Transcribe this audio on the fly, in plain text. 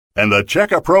And the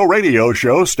Checka Pro Radio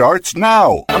Show starts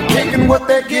now. I'm taking what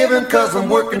they're giving because I'm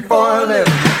working for a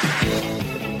living.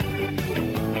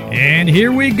 And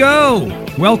here we go.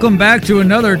 Welcome back to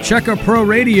another Checka Pro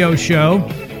Radio Show.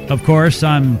 Of course,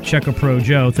 I'm Checka Pro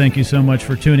Joe. Thank you so much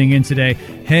for tuning in today.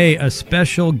 Hey, a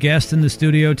special guest in the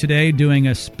studio today doing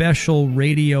a special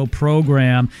radio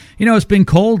program. You know, it's been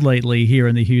cold lately here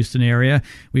in the Houston area.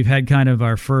 We've had kind of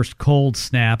our first cold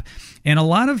snap. And a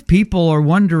lot of people are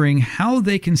wondering how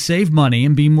they can save money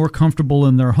and be more comfortable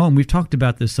in their home. We've talked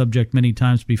about this subject many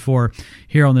times before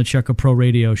here on the Checka Pro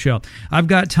Radio Show. I've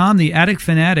got Tom, the attic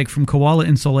fanatic from Koala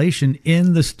Insulation,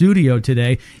 in the studio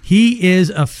today. He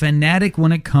is a fanatic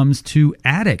when it comes to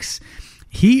attics.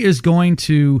 He is going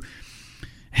to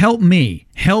help me,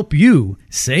 help you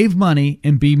save money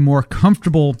and be more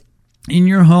comfortable in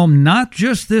your home, not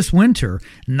just this winter,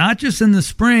 not just in the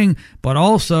spring, but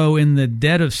also in the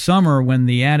dead of summer when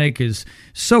the attic is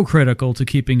so critical to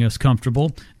keeping us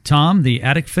comfortable. Tom, the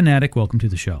attic fanatic, welcome to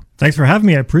the show. Thanks for having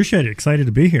me. I appreciate it. Excited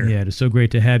to be here. Yeah, it is so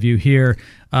great to have you here.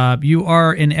 You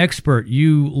are an expert.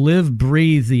 You live,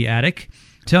 breathe the attic.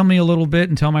 Tell me a little bit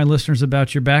and tell my listeners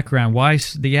about your background. Why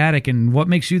the attic and what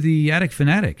makes you the attic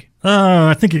fanatic?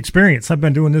 I think experience. I've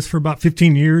been doing this for about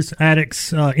 15 years.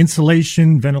 Attics,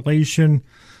 insulation, ventilation,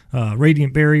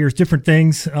 radiant barriers, different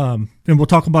things. And we'll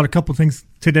talk about a couple things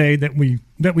today that we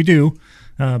do.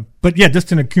 But yeah,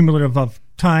 just an accumulative of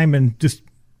time and just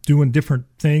doing different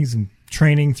things and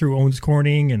training through Owens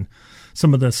Corning and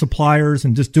some of the suppliers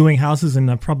and just doing houses.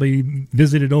 And I've probably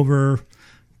visited over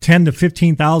 10 to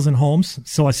 15,000 homes.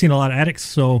 So I've seen a lot of attics.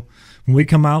 So when we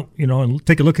come out, and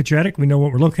take a look at your attic, we know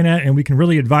what we're looking at, and we can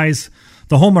really advise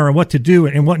the homeowner on what to do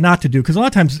and what not to do. Because a lot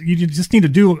of times you just need to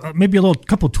do maybe a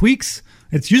couple tweaks.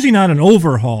 It's usually not an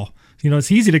overhaul.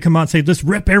 It's easy to come out and say, let's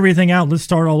rip everything out, let's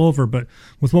start all over. But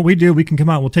with what we do, we can come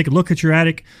out, we'll take a look at your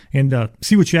attic and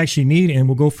see what you actually need, and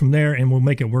we'll go from there, and we'll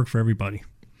make it work for everybody.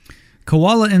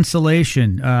 Koala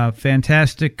Insulation,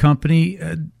 fantastic company.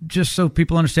 Just so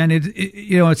people understand,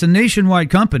 it's a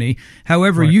nationwide company.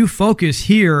 However, right. You focus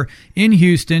here in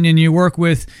Houston, and you work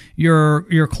with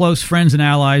your close friends and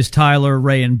allies, Tyler,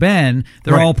 Ray, and Ben.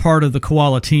 They're right. All part of the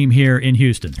Koala team here in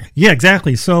Houston. Yeah,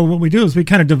 exactly. So what we do is we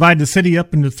kind of divide the city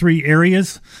up into 3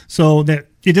 areas, so that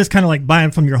it is kind of like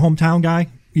buying from your hometown guy,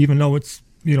 even though it's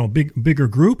bigger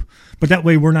group. But that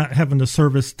way we're not having the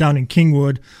service down in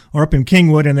Kingwood or up in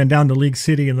Kingwood and then down to League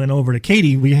City and then over to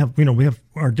Katy. We have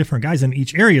our different guys in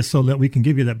each area so that we can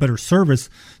give you that better service.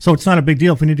 So it's not a big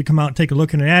deal. If we need to come out and take a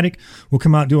look in an attic, we'll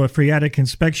come out and do a free attic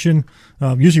inspection.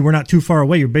 Usually we're not too far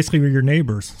away. You're basically your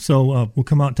neighbors. So we'll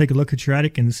come out and take a look at your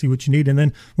attic and see what you need. And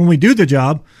then when we do the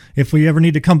job, if we ever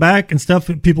need to come back and stuff,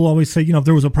 people always say, if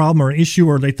there was a problem or an issue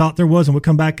or they thought there was, and we'll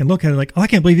come back and look at it like, oh, I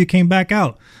can't believe you came back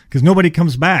out, because nobody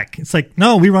comes back. It's like,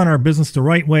 no, we run our business the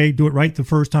right way, do it right the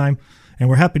first time. And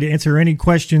we're happy to answer any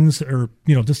questions or,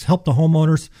 just help the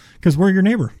homeowners because we're your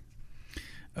neighbor.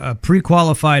 A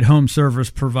pre-qualified home service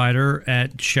provider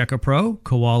at Checka Pro,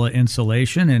 Koala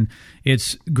Insulation, and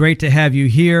it's great to have you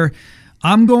here.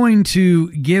 I'm going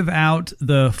to give out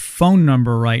the phone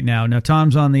number right now. Now,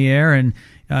 Tom's on the air, and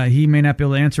he may not be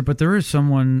able to answer, but there is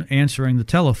someone answering the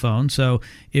telephone. So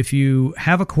if you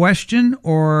have a question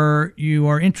or you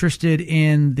are interested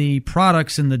in the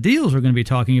products and the deals we're going to be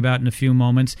talking about in a few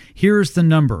moments, here's the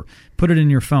number. Put it in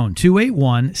your phone,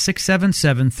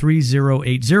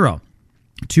 281-677-3080.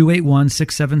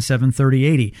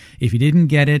 281-677-3080. If you didn't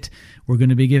get it, we're going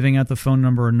to be giving out the phone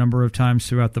number a number of times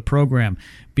throughout the program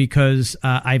because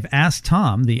I've asked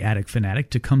Tom, the attic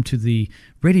fanatic, to come to the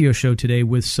radio show today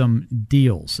with some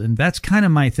deals. And that's kind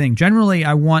of my thing. Generally,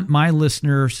 I want my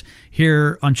listeners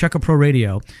here on Checka Pro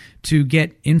Radio to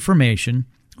get information.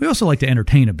 We also like to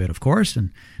entertain a bit, of course,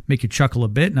 and make you chuckle a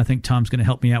bit, and I think Tom's going to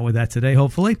help me out with that today,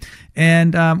 hopefully.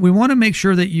 And we want to make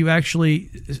sure that you actually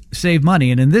save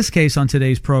money. And in this case, on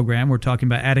today's program, we're talking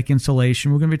about attic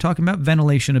insulation. We're going to be talking about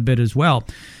ventilation a bit as well.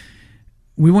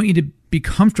 We want you to be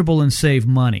comfortable and save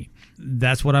money.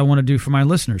 That's what I want to do for my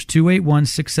listeners.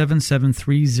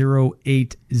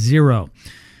 281-677-3080.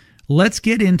 Let's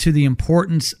get into the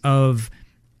importance of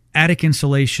attic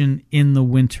insulation in the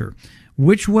winter.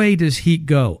 Which way does heat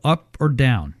go, up or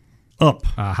down? Up.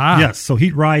 Aha. Yes, so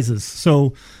heat rises.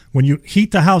 So when you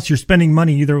heat the house, you're spending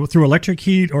money either through electric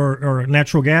heat or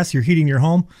natural gas. You're heating your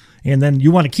home, and then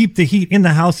you want to keep the heat in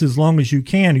the house as long as you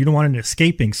can. You don't want it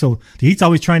escaping. So the heat's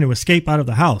always trying to escape out of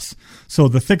the house. So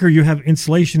the thicker you have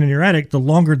insulation in your attic, the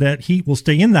longer that heat will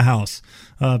stay in the house.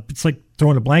 It's like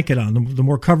throwing a blanket on. The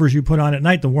more covers you put on at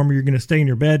night, the warmer you're going to stay in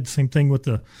your bed. Same thing with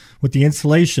the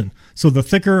insulation. So the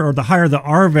thicker or the higher the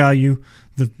R value,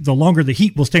 the longer the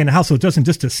heat will stay in the house, so it doesn't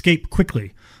just escape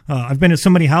quickly. I've been at so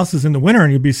many houses in the winter,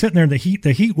 and you'll be sitting there, and the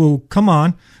heat will come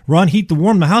on, run heat to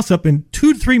warm the house up, and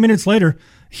 2 to 3 minutes later,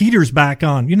 heater's back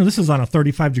on. This is on a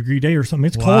 35-degree day or something.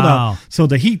 It's cold out, so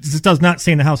the heat just does not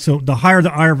stay in the house. So the higher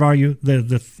the R value,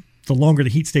 the longer the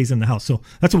heat stays in the house. So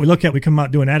that's what we look at. We come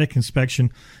out, do an attic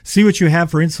inspection, see what you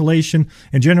have for insulation,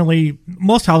 and generally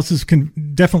most houses can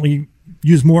definitely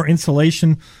use more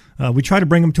insulation. We try to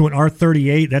bring them to an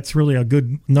R38. That's really a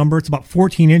good number. It's about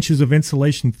 14 inches of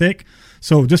insulation thick.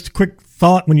 So just a quick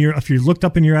thought, if you looked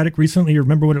up in your attic recently, you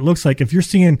remember what it looks like. If you're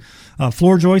seeing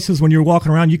floor joists when you're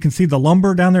walking around, you can see the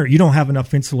lumber down there. You don't have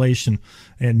enough insulation.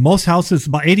 And most houses,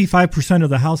 about 85% of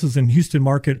the houses in Houston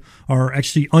market are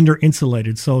actually under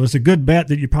insulated. So there's a good bet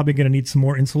that you're probably going to need some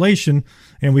more insulation.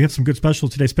 And we have some good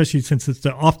specials today, especially since it's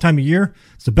the off time of year.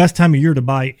 It's the best time of year to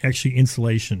buy actually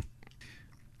insulation.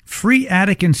 Free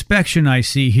attic inspection I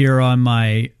see here on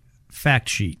my fact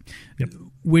sheet, yep.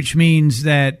 Which means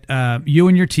that you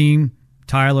and your team,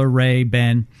 Tyler, Ray,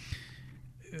 Ben,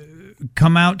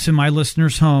 come out to my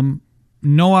listener's home,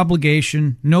 no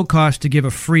obligation, no cost to give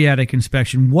a free attic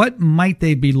inspection. What might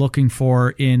they be looking for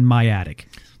in my attic?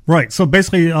 Right. So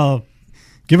basically,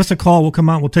 give us a call. We'll come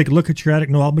out. We'll take a look at your attic.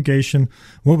 No obligation.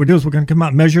 What we do is we're going to come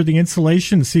out, measure the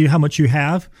insulation, and see how much you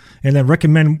have, and then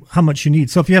recommend how much you need.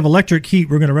 So if you have electric heat,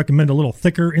 we're going to recommend a little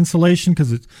thicker insulation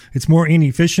because it's more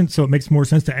inefficient. So it makes more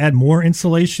sense to add more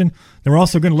insulation. Then we're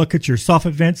also going to look at your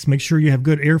soffit vents. Make sure you have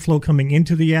good airflow coming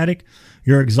into the attic.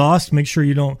 Your exhaust, make sure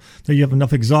that you have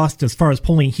enough exhaust as far as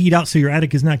pulling heat out so your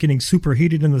attic is not getting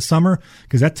superheated in the summer,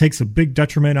 because that takes a big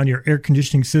detriment on your air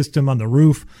conditioning system on the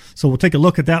roof. So we'll take a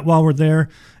look at that while we're there.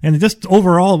 And just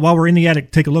overall, while we're in the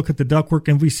attic, take a look at the ductwork,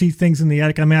 and we see things in the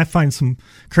attic. I mean, I find some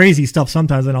crazy stuff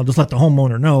sometimes, and I'll just let the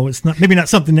homeowner know. It's maybe not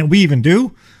something that we even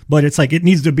do, but it's like it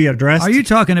needs to be addressed. Are you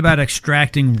talking about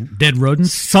extracting dead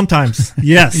rodents? Sometimes,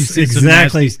 yes, you see exactly. Some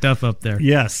nasty stuff up there.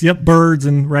 Yes, yep, birds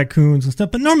and raccoons and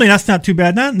stuff. But normally that's not too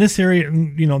bad. Not in this area.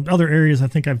 Other areas. I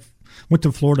think I've went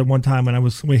to Florida one time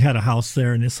and we had a house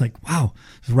there, and it's like, wow,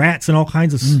 rats and all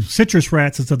kinds of citrus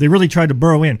rats and stuff. They really tried to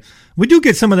burrow in. We do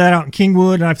get some of that out in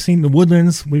Kingwood, and I've seen the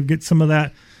woodlands. We get some of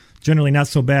that. Generally not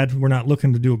so bad. We're not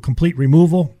looking to do a complete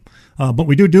removal. But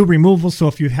we do removal, so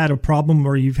if you've had a problem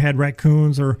or you've had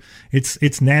raccoons or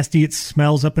it's nasty, it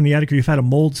smells up in the attic, or you've had a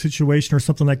mold situation or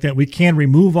something like that, we can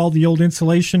remove all the old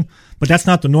insulation, but that's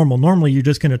not the normal. Normally, you're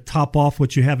just going to top off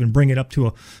what you have and bring it up to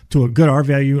a good R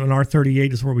value. An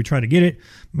R38 is where we try to get it,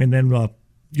 and then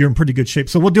you're in pretty good shape.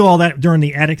 So we'll do all that during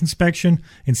the attic inspection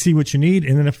and see what you need,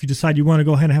 and then if you decide you want to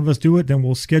go ahead and have us do it, then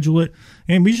we'll schedule it,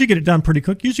 and we usually get it done pretty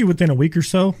quick, usually within a week or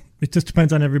so. It just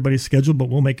depends on everybody's schedule, but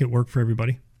we'll make it work for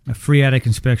everybody. A free attic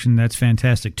inspection, that's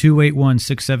fantastic.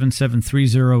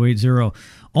 281-677-3080.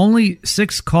 Only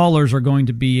 6 callers are going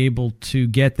to be able to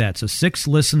get that. So 6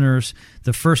 listeners,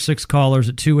 the first 6 callers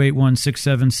at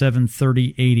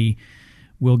 281-677-3080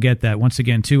 will get that. Once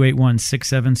again,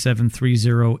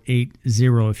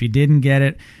 281-677-3080. If you didn't get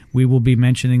it, we will be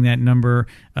mentioning that number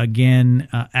again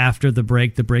after the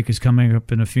break. The break is coming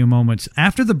up in a few moments.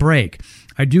 After the break,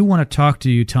 I do want to talk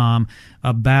to you, Tom,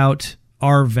 about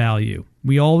R value.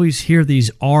 We always hear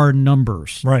these R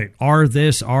numbers. Right. R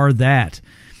this, R that.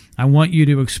 I want you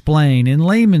to explain in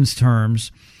layman's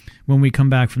terms, when we come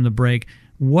back from the break,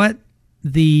 what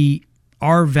the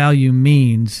R value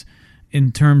means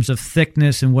in terms of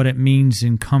thickness and what it means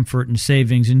in comfort and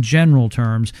savings in general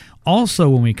terms. Also,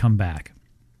 when we come back,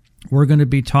 we're going to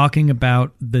be talking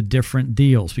about the different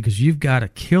deals, because you've got a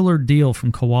killer deal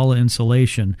from Koala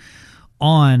Insulation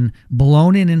on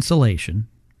blown-in insulation.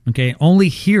 Okay, only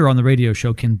here on the radio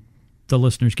show can the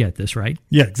listeners get this, right?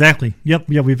 Yeah, exactly. Yep.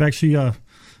 Yeah, we've actually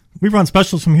we run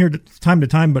specials from here time to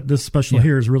time, but this special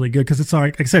here is really good because it's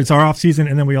like I said, it's our off season,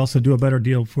 and then we also do a better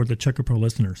deal for the Checker Pro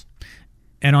listeners.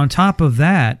 And on top of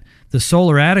that, the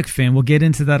solar attic fan, we'll get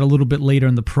into that a little bit later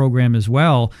in the program as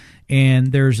well.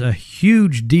 And there's a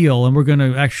huge deal, and we're going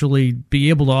to actually be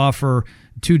able to offer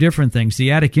 2 different things.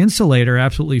 The attic insulator,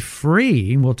 absolutely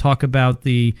free. We'll talk about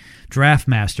the Draft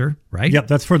Master, right? Yep,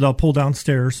 that's for the pull down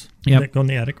stairs that go in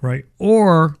the attic, right?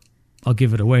 Or I'll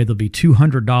give it away. There'll be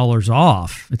 $200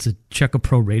 off. It's a Checker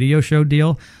Pro radio show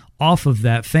deal off of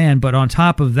that fan. But on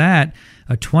top of that,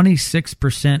 a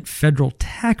 26% federal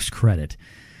tax credit.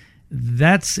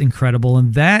 That's incredible,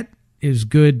 and that is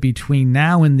good between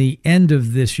now and the end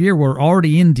of this year. We're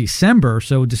already in December,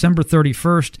 so December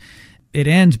 31st it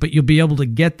ends, but you'll be able to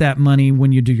get that money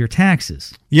when you do your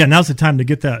taxes. Yeah, now's the time to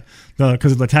get that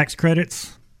because of the tax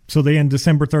credits. So they end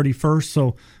December 31st. So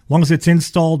as long as it's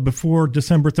installed before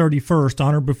December 31st,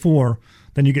 on or before,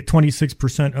 then you get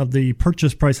 26% of the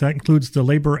purchase price. That includes the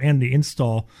labor and the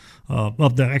install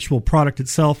of the actual product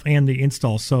itself and the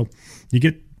install. So you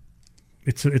get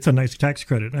it's a nice tax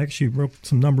credit. I actually wrote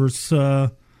some numbers.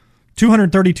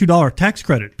 $232 tax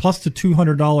credit plus the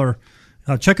 $200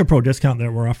 Check Pro discount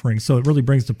that we're offering. So it really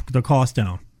brings the cost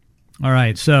down. All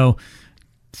right. So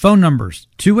phone numbers,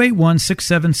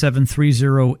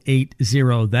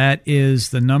 281-677-3080. That is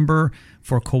the number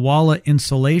for Koala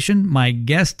Insulation. My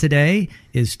guest today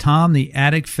is Tom, the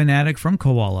Attic Fanatic from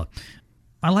Koala.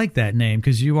 I like that name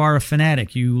because you are a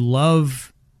fanatic. You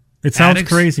love it. Sounds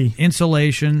crazy.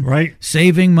 Insulation, right?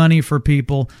 Saving money for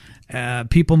people.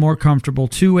 People more comfortable.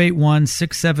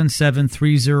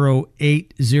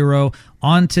 281-677-3080.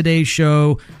 On today's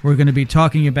show, we're going to be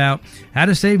talking about how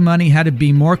to save money, how to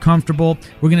be more comfortable.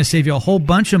 We're going to save you a whole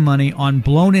bunch of money on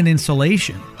blown-in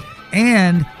insulation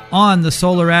and on the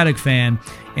Solar Attic Fan.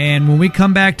 And when we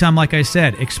come back, Tom, like I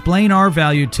said, explain our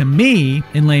value to me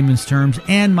in layman's terms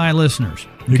and my listeners.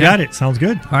 Okay? You got it. Sounds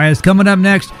good. All right, it's coming up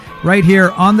next right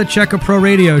here on the Check A Pro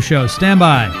Radio Show. Stand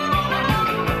by.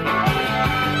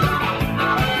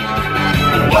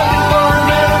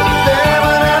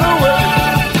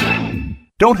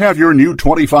 Don't have your new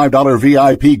 $25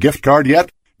 VIP gift card yet?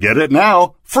 Get it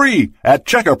now, free at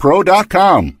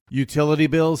checkapro.com. Utility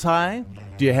bills high?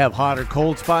 Do you have hot or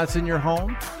cold spots in your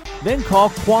home? Then call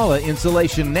Koala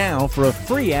Insulation now for a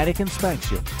free attic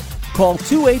inspection. Call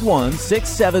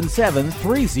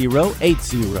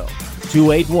 281-677-3080.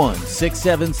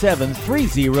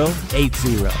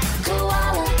 281-677-3080.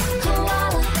 Koala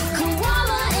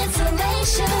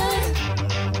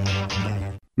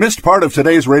Insulation. Missed part of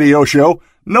today's radio show?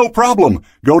 No problem.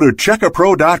 Go to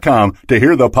checkapro.com to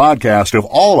hear the podcast of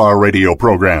all our radio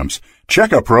programs.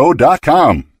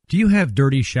 Checkapro.com. Do you have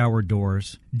dirty shower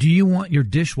doors? Do you want your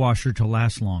dishwasher to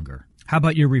last longer? How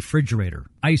about your refrigerator,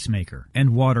 ice maker,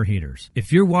 and water heaters?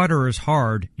 If your water is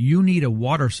hard, you need a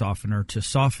water softener to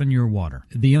soften your water.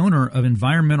 The owner of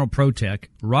Environmental Protec,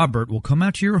 Robert, will come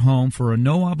out to your home for a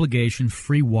no-obligation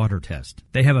free water test.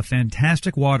 They have a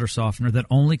fantastic water softener that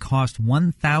only costs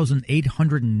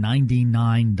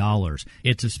 $1,899.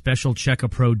 It's a special Check A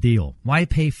Pro deal. Why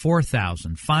pay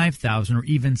 $4,000, $5,000, or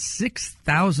even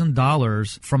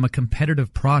 $6,000 from a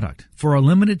competitive product? For a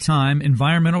limited time,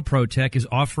 Environmental Protec is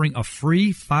offering a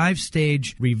free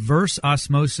 5-stage reverse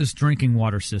osmosis drinking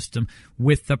water system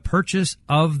with the purchase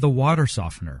of the water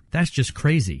softener. That's just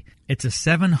crazy. It's a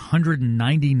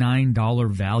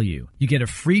 $799 value. You get a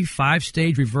free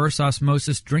 5-stage reverse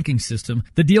osmosis drinking system.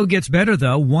 The deal gets better,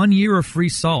 though. 1 year of free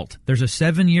salt. There's a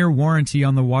 7-year warranty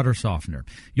on the water softener.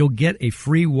 You'll get a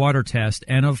free water test,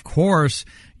 and of course,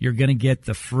 you're going to get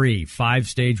the free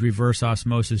 5-stage reverse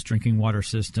osmosis drinking water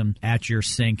system at your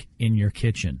sink in your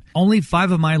kitchen. Only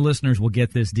 5 of my listeners will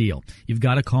get this deal. You've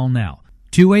got to call now.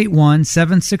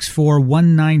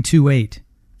 281-764-1928.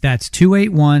 That's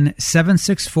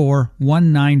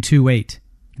 281-764-1928.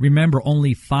 Remember,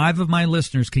 only 5 of my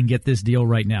listeners can get this deal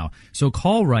right now. So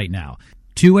call right now.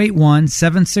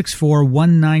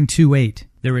 281-764-1928.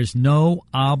 There is no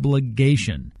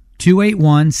obligation.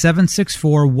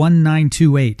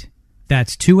 281-764-1928.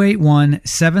 That's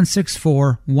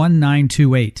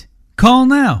 281-764-1928. Call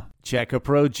now. Check A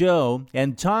Pro Joe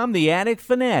and Tom the Attic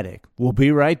Fanatic will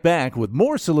be right back with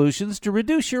more solutions to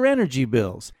reduce your energy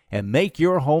bills and make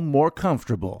your home more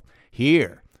comfortable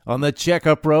here on the Check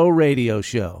A Pro Radio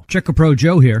Show. Check A Pro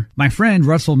Joe here. My friend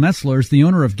Russell Metzler is the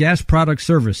owner of Gas Product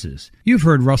Services. You've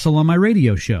heard Russell on my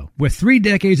radio show. With 3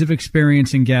 decades of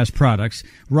experience in gas products,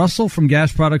 Russell from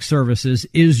Gas Product Services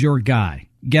is your guy.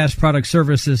 Gas Product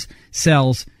Services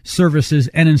sells, services,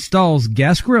 and installs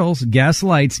gas grills, gas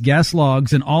lights, gas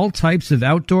logs, and all types of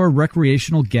outdoor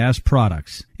recreational gas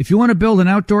products. If you want to build an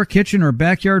outdoor kitchen or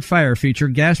backyard fire feature,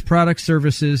 Gas Product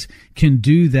Services can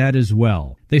do that as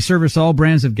well. They service all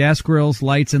brands of gas grills,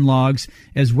 lights, and logs,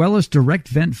 as well as direct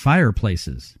vent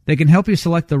fireplaces. They can help you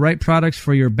select the right products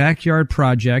for your backyard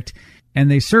project,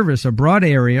 and they service a broad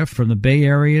area from the Bay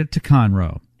Area to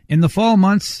Conroe. In the fall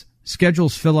months,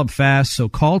 schedules fill up fast, so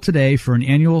call today for an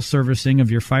annual servicing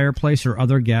of your fireplace or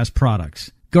other gas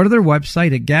products. Go to their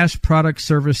website at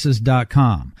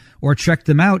gasproductservices.com or check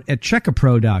them out at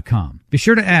checkapro.com. Be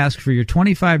sure to ask for your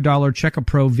 $25 Check A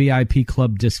Pro VIP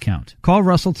Club discount. Call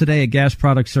Russell today at Gas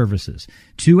Product Services,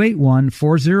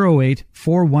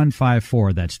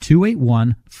 281-408-4154. That's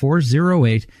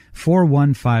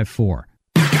 281-408-4154.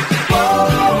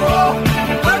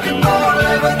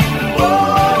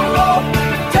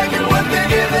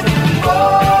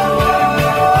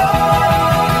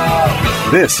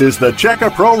 This is the Check A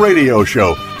Pro Radio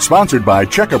Show, sponsored by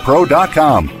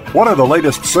checkapro.com. What are the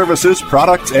latest services,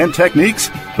 products, and techniques?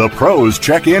 The pros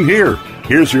check in here.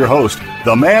 Here's your host,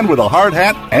 the man with a hard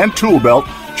hat and tool belt,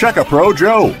 Check-A-Pro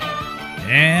Joe.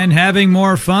 And having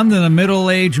more fun than a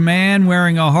middle-aged man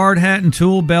wearing a hard hat and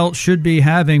tool belt should be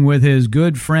having with his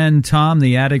good friend Tom,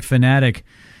 the Attic Fanatic.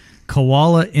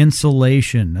 Koala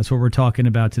Insulation. That's what we're talking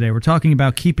about today. We're talking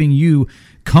about keeping you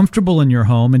comfortable in your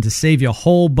home and to save you a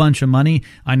whole bunch of money.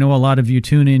 I know a lot of you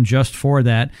tune in just for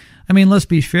that. I mean, let's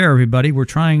be fair, everybody. We're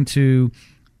trying to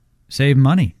save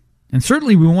money. And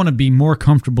certainly we want to be more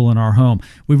comfortable in our home.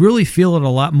 We really feel it a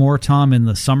lot more, Tom, in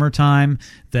the summertime,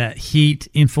 that heat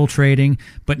infiltrating.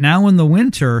 But now in the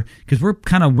winter, because we're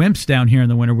kind of wimps down here in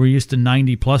the winter, we're used to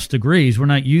 90-plus degrees. We're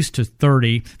not used to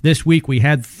 30. This week we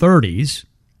had 30s.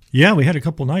 Yeah, we had a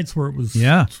couple nights where it was,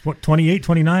 28,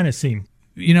 29, it seemed.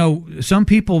 You know, some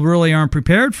people really aren't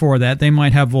prepared for that. They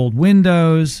might have old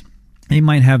windows. They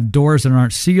might have doors that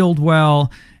aren't sealed well,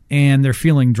 and they're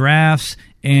feeling drafts.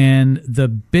 And the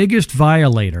biggest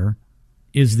violator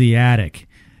is the attic.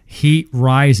 Heat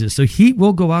rises. So heat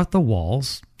will go out the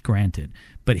walls, granted,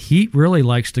 but heat really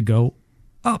likes to go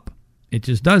up. It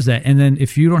just does that. And then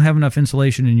if you don't have enough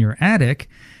insulation in your attic,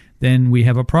 then we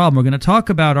have a problem. We're going to talk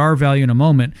about our value in a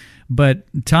moment, but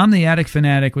Tom the Attic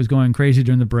Fanatic was going crazy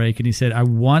during the break, and he said, I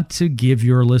want to give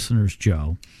your listeners,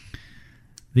 Joe,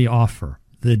 the offer.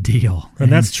 The deal.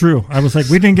 And that's true. I was like,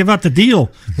 we didn't give out the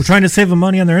deal. We're trying to save them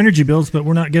money on their energy bills, but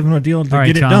we're not giving them a deal to get Tom,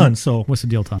 it done. So what's the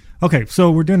deal, Tom? Okay, so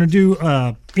we're going to do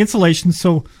insulation.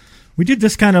 So we did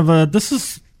this kind of this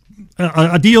is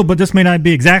a deal, but this may not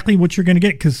be exactly what you're going to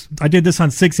get because I did this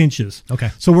on 6 inches. Okay.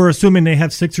 So we're assuming they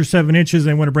have 6 or 7 inches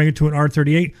and want to bring it to an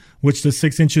R38, which the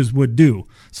 6 inches would do.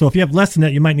 So if you have less than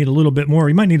that, you might need a little bit more.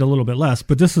 You might need a little bit less,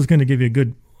 but this is going to give you a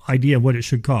good idea of what it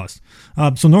should cost.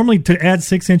 So normally to add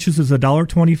 6 inches is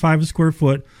 $1.25 a square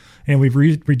foot, and we've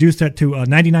reduced that to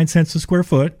 99 cents a square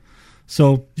foot.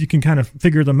 So you can kind of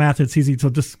figure the math. It's easy. So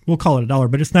just we'll call it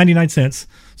 $1, but it's 99 cents.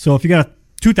 So if you got a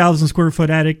 2,000 square foot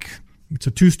attic, it's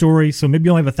a 2-story. So maybe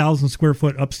you only have 1,000 square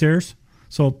foot upstairs.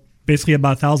 So basically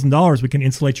about $1,000 we can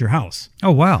insulate your house.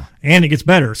 Oh, wow. And it gets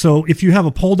better. So if you have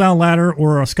a pull down ladder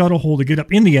or a scuttle hole to get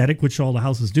up in the attic, which all the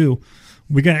houses do,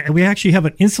 we actually have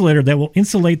an insulator that will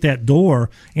insulate that door,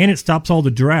 and it stops all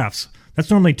the drafts. That's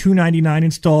normally $2.99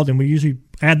 installed, and we usually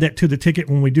add that to the ticket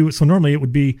when we do it. So normally it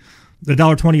would be the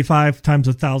 $1.25 times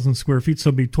 1,000 square feet, so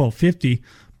it'd be $12.50.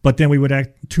 But then we would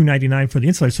add $2.99 for the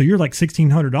insulator. So you're like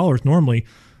 $1,600 normally.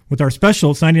 With our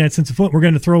special, it's 99 cents a foot. We're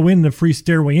going to throw in the free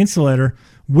stairway insulator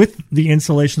with the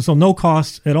insulation, so no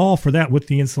cost at all for that with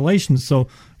the insulation. So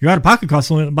your out-of-pocket cost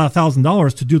is only about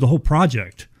 $1,000 to do the whole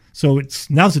project. So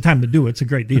now's the time to do it. It's a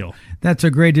great deal. That's a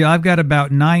great deal. I've got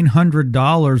about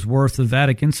 $900 worth of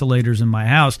attic insulators in my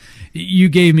house. You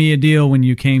gave me a deal when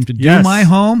you came to do my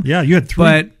home. Yeah, you had 3.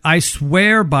 But I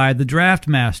swear by the Draft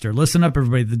Master. Listen up,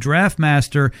 everybody. The Draft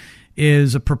Master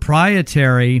is a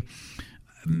proprietary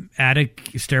attic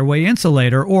stairway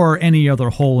insulator, or any other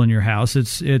hole in your house.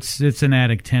 It's an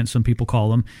attic tent, some people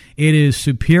call them. It is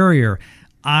superior.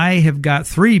 I have got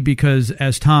 3 because,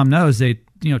 as Tom knows,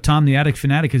 Tom the Attic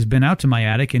Fanatic has been out to my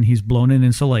attic and he's blown in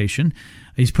insulation.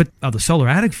 He's put the solar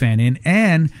attic fan in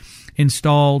and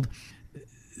installed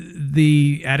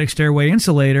the attic stairway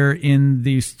insulator in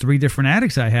these 3 different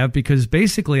attics I have, because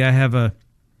basically I have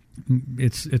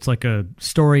it's like a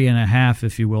story and a half,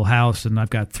 if you will, house, and I've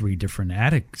got 3 different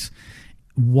attics.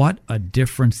 What a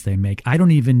difference they make. I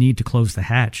don't even need to close the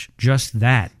hatch. Just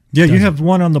that. Yeah, you have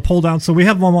one on the pull-down. So we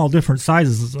have them all different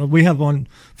sizes. We have one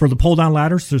for the pull-down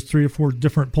ladders. There's 3 or 4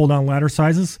 different pull-down ladder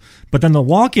sizes. But then the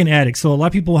walk-in attic, so a lot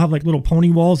of people have like little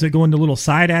pony walls that go into little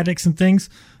side attics and things.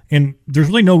 And there's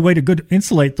really no way to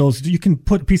insulate those. You can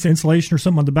put a piece of insulation or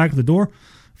something on the back of the door,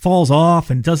 falls off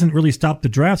and doesn't really stop the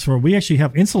drafts. Where we actually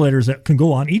have insulators that can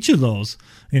go on each of those.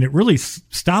 And it really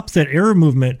stops that air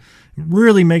movement.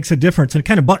 Really makes a difference, and it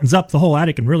kind of buttons up the whole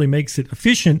attic and really makes it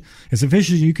efficient as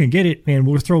you can get it. And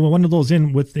we'll throw one of those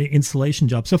in with the insulation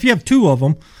job. So if you have 2 of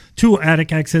them, 2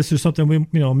 attic access or something,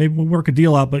 maybe we'll work a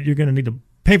deal out, but you're going to need to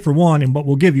pay for one, but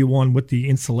we'll give you one with the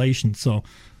insulation. So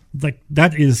like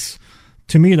that is,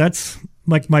 to me, that's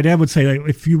like my dad would say, like,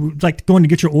 if you like going to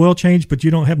get your oil changed, but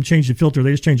you don't have them change the filter,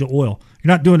 they just change the oil.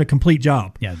 You're not doing a complete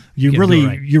job. Yeah, you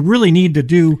really need to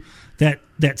do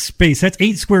that space. That's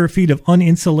 8 square feet of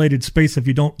uninsulated space if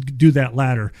you don't do that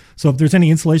ladder. So if there's any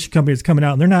insulation company that's coming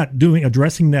out and they're not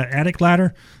addressing that attic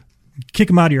ladder, kick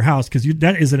them out of your house, because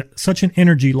that is such an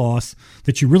energy loss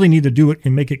that you really need to do it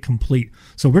and make it complete.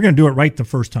 So we're going to do it right the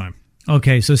first time.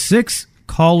 Okay, so 6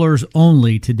 callers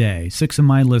only today. 6 of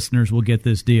my listeners will get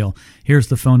this deal. Here's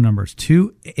the phone numbers: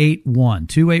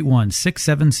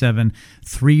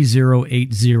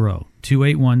 281-677-3080.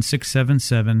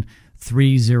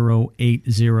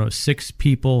 281-677-3080. 6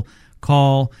 people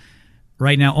call.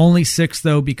 Right now, only 6,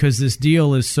 though, because this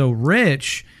deal is so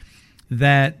rich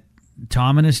that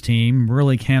Tom and his team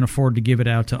really can't afford to give it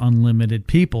out to unlimited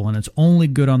people, and it's only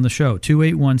good on the show.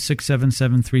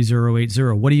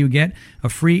 281-677-3080. What do you get? A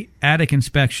free attic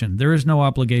inspection. There is no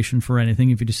obligation for anything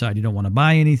if you decide you don't want to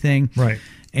buy anything. Right.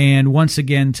 And once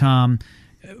again, Tom,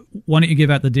 why don't you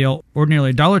give out the deal?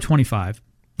 Ordinarily $1.25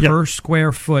 per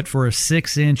square foot for a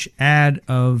 6-inch ad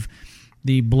of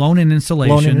the blown-in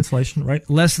insulation. Blown-in insulation, right.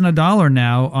 Less than $1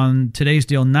 now on today's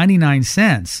deal, 99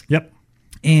 cents. Yep.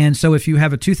 And so if you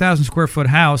have a 2,000 square foot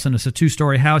house and it's a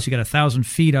 2-story house, you got 1,000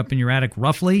 feet up in your attic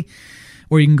roughly,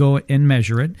 or you can go and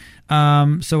measure it.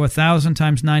 So 1,000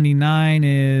 times 99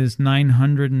 is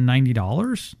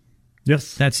 $990.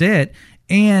 Yes. That's it.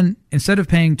 And instead of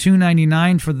paying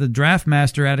 $299 for the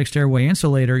DraftMaster attic stairway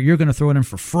insulator, you're going to throw it in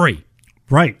for free.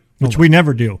 Right, which we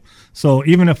never do. So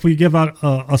even if we give out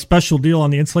a special deal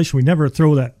on the insulation, we never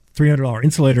throw that $300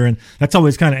 insulator in. That's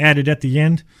always kind of added at the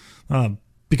end.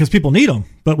 Because people need them.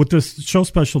 But with this show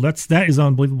special, that is an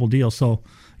unbelievable deal. So,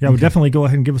 yeah, I would definitely go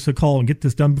ahead and give us a call and get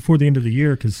this done before the end of the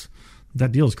year because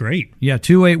that deal is great. Yeah,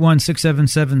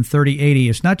 281-677-3080.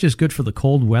 It's not just good for the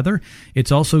cold weather.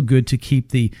 It's also good to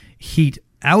keep the heat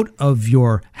out of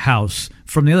your house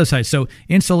from the other side. So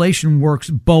insulation works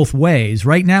both ways.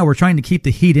 Right now, we're trying to keep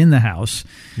the heat in the house.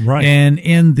 Right. And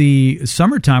in the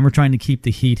summertime, we're trying to keep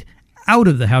the heat out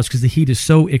of the house because the heat is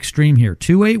so extreme here.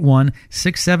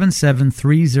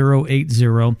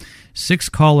 281-677-3080. 6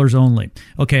 callers only.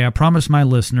 Okay, I promised my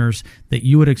listeners that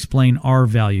you would explain R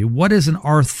value. What is an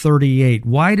R38?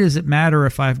 Why does it matter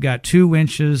if I've got 2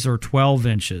 inches or 12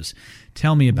 inches?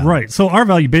 Tell me about it. Right. So R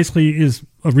value basically is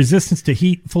a resistance to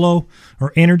heat flow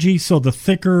or energy. So the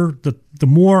thicker, the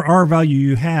more R value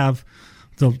you have,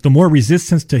 the more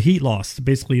resistance to heat loss,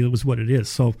 basically, was what it is.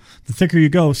 So the thicker you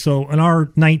go. So an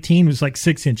R19 is like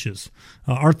 6 inches.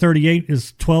 R38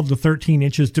 is 12 to 13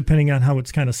 inches, depending on how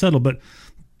it's kind of settled. But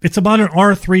it's about an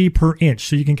R3 per inch,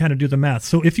 so you can kind of do the math.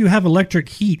 So if you have electric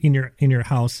heat in your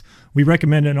house, we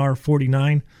recommend an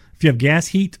R49. If you have gas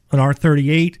heat, an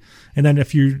R38. And then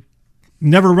if you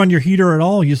never run your heater at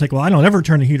all, you're just like, well, I don't ever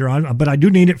turn the heater on, but I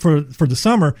do need it for the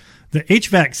summer. The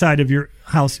HVAC side of your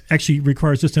house actually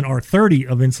requires just an R30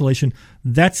 of insulation.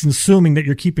 That's assuming that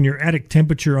you're keeping your attic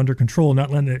temperature under control, not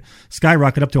letting it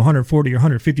skyrocket up to 140 or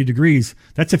 150 degrees.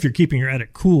 That's if you're keeping your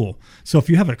attic cool. So if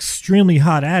you have an extremely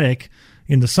hot attic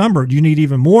in the summer, you need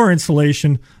even more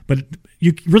insulation, but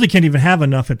you really can't even have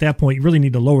enough at that point. You really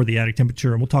need to lower the attic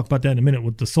temperature, and we'll talk about that in a minute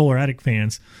with the solar attic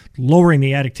fans, lowering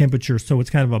the attic temperature, so it's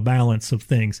kind of a balance of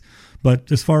things.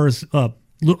 But as far as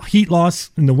heat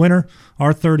loss in the winter,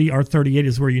 R30, R38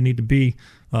 is where you need to be.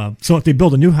 So if they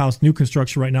build a new house, new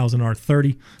construction right now is an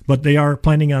R30, but they are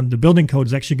planning on, the building code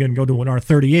is actually going to go to an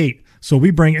R38. So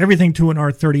we bring everything to an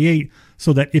R38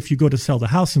 so that if you go to sell the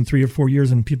house in 3 or 4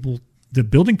 years and the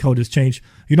building code has changed,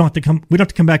 we don't have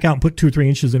to come back out and put 2 or 3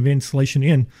 inches of insulation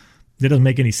in. That doesn't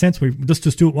make any sense. We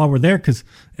just do it while we're there, because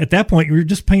at that point you're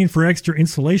just paying for extra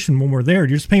insulation when we're there.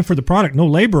 You're just paying for the product, no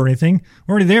labor or anything.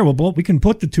 We're already there. Well, we can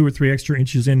put the 2 or 3 extra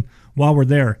inches in while we're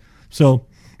there. So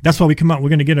that's why we come out. We're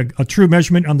going to get a true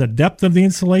measurement on the depth of the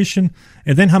insulation,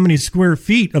 and then how many square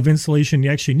feet of insulation you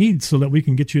actually need, so that we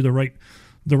can get you the right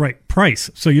price.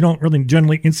 So you don't really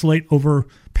generally insulate over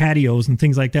patios and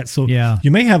things like that. So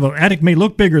you may have an attic may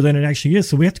look bigger than it actually is.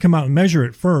 So we have to come out and measure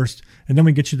it first, and then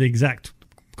we get you the exact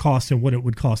cost and what it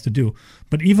would cost to do.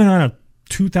 But even on a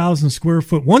 2,000 square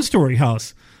foot 1-story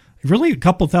house, really a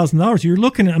couple $1,000, you're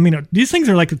looking at, these things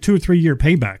are like a 2 or 3 year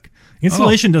payback.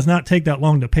 Insulation does not take that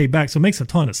long to pay back, so it makes a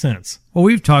ton of sense. Well,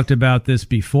 we've talked about this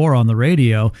before on the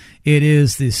radio. It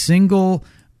is the single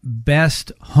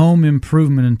best home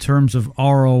improvement in terms of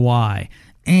ROI.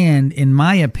 And in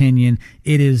my opinion,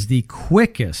 it is the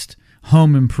quickest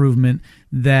home improvement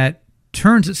that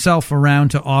turns itself around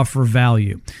to offer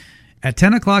value. At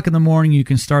 10 o'clock in the morning, you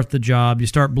can start the job. You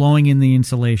start blowing in the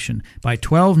insulation. By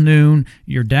 12 noon,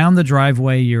 you're down the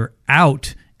driveway, you're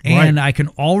out. And I can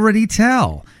already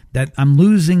tell that I'm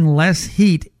losing less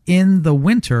heat in the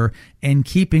winter and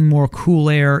keeping more cool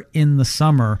air in the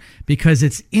summer, because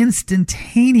it's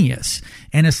instantaneous.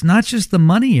 And it's not just the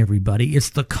money, everybody.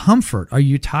 It's the comfort. Are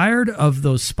you tired of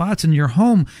those spots in your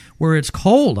home where it's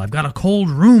cold? I've got a cold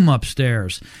room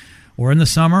upstairs. Or in the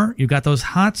summer, you've got those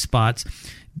hot spots.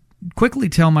 Quickly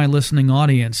tell my listening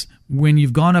audience, when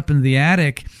you've gone up into the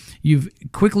attic, you've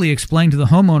quickly explained to the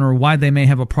homeowner why they may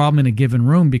have a problem in a given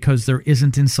room because there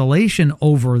isn't insulation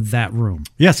over that room.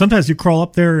 Yeah, sometimes you crawl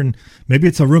up there and maybe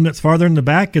it's a room that's farther in the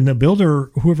back, and the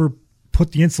builder, whoever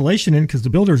put the insulation in, because the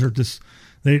builders are just,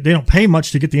 they don't pay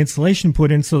much to get the insulation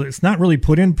put in, so it's not really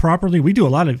put in properly. We do a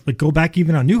lot of, like, go back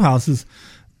even on new houses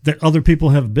that other people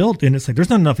have built, and it's like there's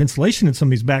not enough insulation in some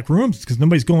of these back rooms because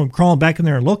nobody's crawling back in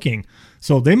there and looking.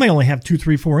 So they may only have 2,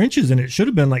 3, 4 inches, and it should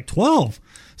have been like 12.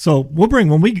 So we'll bring,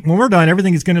 when we're done,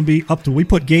 everything is going to be up to, we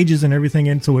put gauges and everything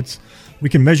in, so we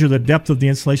can measure the depth of the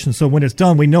insulation. So when it's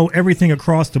done, we know everything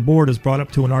across the board is brought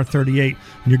up to an R38,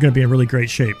 and you're going to be in really great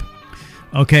shape.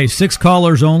 Okay, 6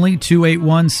 callers only,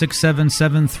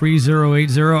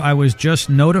 281-677-3080. I was just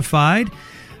notified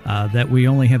that we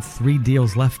only have 3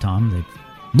 deals left, Tom. They're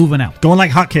moving out. Going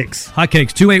like hotcakes.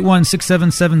 Hotcakes,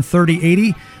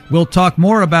 281-677-3080. We'll talk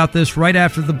more about this right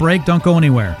after the break. Don't go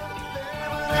anywhere.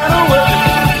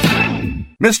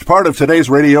 Missed part of today's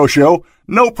radio show?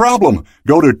 No problem.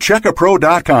 Go to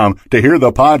checkapro.com to hear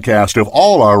the podcast of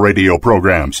all our radio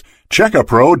programs.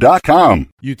 Checkapro.com.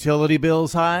 Utility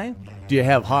bills high? Do you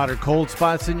have hot or cold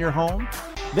spots in your home?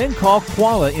 Then call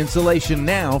Koala Insulation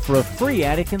now for a free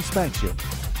attic inspection.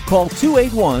 Call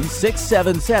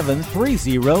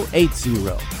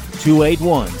 281-677-3080.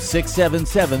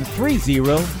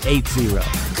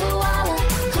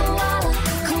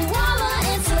 281-677-3080.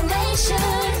 Koala Insulation.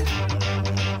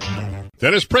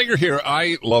 Dennis Prager here.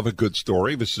 I love a good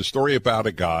story. This is a story about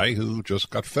a guy who just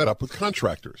got fed up with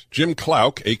contractors. Jim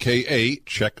Clouk, a.k.a.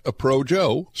 Check a Pro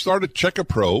Joe, started Check a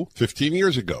Pro 15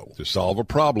 years ago to solve a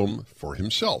problem for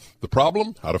himself. The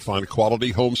problem? How to find a quality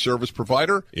home service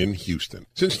provider in Houston.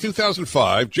 Since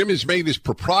 2005, Jim has made his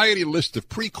proprietary list of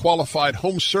pre-qualified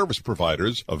home service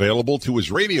providers available to his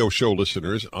radio show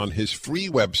listeners on his free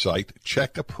website,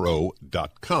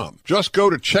 checkapro.com. Just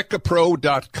go to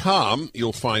checkapro.com.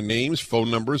 You'll find names, phone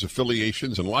numbers,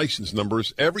 affiliations, and license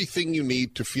numbers, everything you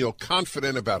need to feel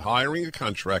confident about hiring a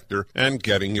contractor and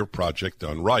getting your project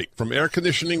done right. From air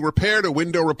conditioning repair to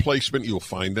window replacement, you'll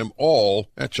find them all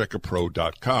at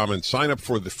checkapro.com, and sign up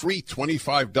for the free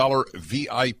 $25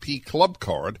 VIP club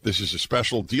card. This is a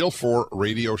special deal for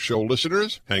radio show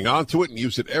listeners. Hang on to it and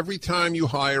use it every time you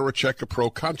hire a Check a Pro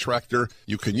contractor.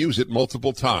 You can use it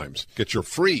multiple times. Get your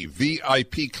free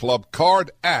VIP club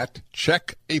card at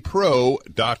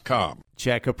checkapro.com.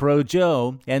 Check a Pro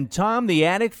Joe and Tom the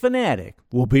Attic Fanatic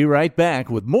will be right back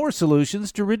with more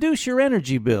solutions to reduce your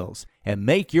energy bills and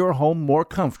make your home more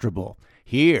comfortable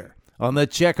here on the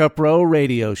Check a Pro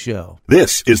Radio Show.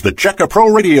 This is the Check a Pro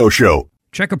Radio Show.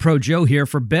 Check a Pro Joe here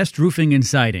for Best Roofing and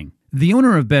Siding. The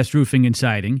owner of Best Roofing and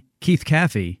Siding, Keith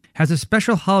Caffey, has a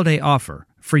special holiday offer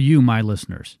for you, my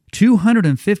listeners.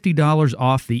 $250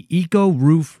 off the Eco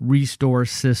Roof Restore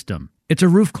System. It's a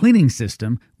roof cleaning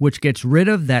system which gets rid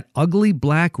of that ugly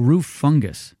black roof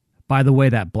fungus. By the way,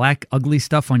 that black ugly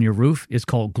stuff on your roof is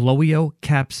called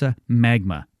Gloeocapsa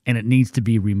magma, and it needs to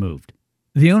be removed.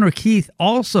 The owner, Keith,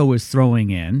 also is throwing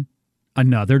in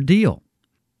another deal.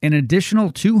 An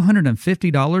additional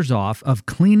 $250 off of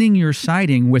cleaning your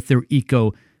siding with their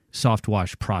Eco Soft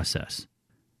Wash process.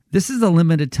 This is a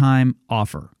limited time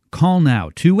offer. Call now,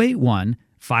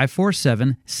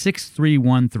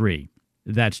 281-547-6313.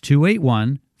 That's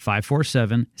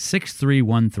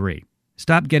 281-547-6313.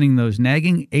 Stop getting those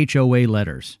nagging HOA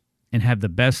letters and have the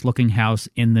best-looking house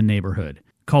in the neighborhood.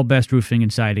 Call Best Roofing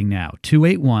and Siding now,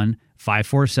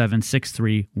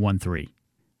 281-547-6313.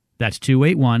 That's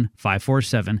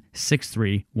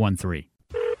 281-547-6313.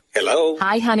 Hello?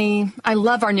 Hi, honey. I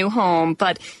love our new home,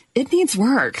 but it needs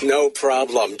work. No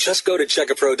problem. Just go to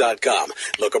checkapro.com.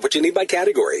 Look up what you need by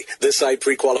category. This site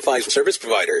pre-qualifies service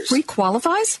providers.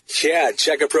 Pre-qualifies? Yeah,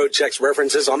 Checkapro checks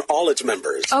references on all its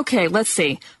members. Okay, let's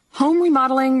see. Home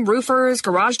remodeling, roofers,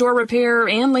 garage door repair,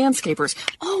 and landscapers.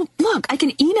 Oh, look, I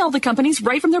can email the companies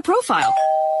right from their profile.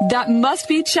 That must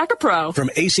be Checkapro. From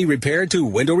AC repair to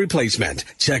window replacement,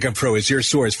 Checkapro is your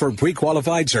source for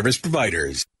pre-qualified service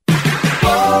providers.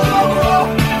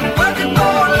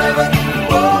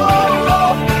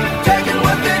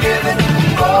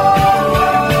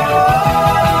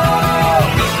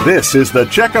 This is the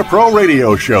Check a Pro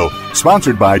Radio Show,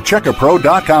 sponsored by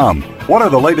checkapro.com. What are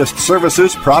the latest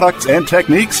services, products, and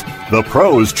techniques? The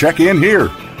pros check in here.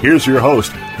 Here's your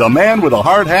host, the man with a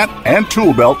hard hat and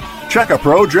tool belt, Check a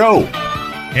Pro Joe.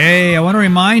 Hey, I want to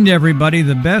remind everybody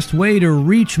the best way to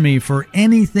reach me for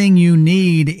anything you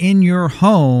need in your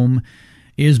home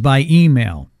is by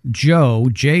email. Joe,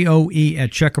 J-O-E,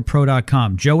 at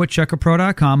checkapro.com. Joe at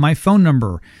checkapro.com. My phone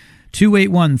number,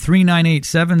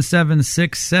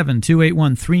 281-398-7767.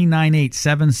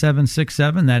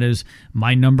 281-398-7767. That is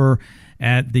my number.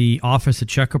 at the office at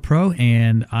CheckAPro,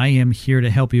 and I am here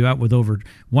to help you out with over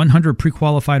 100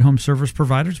 pre-qualified home service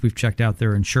providers. We've checked out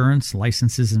their insurance,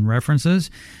 licenses, and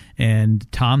references.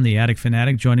 And Tom, the Attic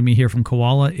Fanatic, joining me here from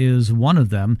Koala, is one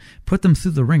of them. Put them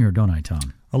through the ringer, don't I,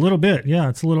 Tom? A little bit, yeah.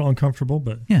 It's a little uncomfortable,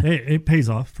 but yeah. it pays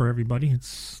off for everybody.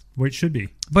 It's the way it should be.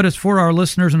 But it's for our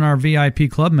listeners and our VIP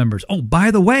club members. Oh,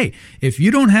 by the way, if you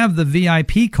don't have the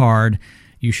VIP card,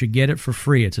 you should get it for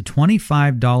free. It's a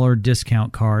 $25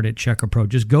 discount card at CheckAPro.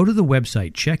 Just go to the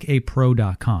website,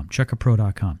 checkapro.com,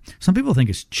 checkapro.com. Some people think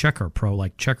it's CheckerPro,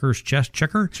 like checkers, chess,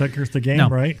 checker. Checkers the game, no,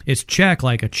 right? It's check,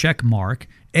 like a check mark,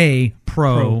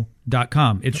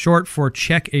 pro.com. It's short for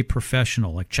check a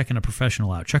professional, like checking a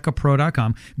professional out.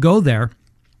 Checkapro.com. Go there,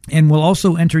 and we'll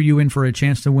also enter you in for a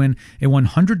chance to win a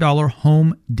 $100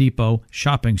 Home Depot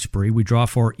shopping spree we draw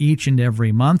for each and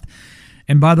every month.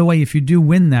 And by the way, if you do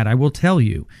win that, I will tell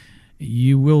you,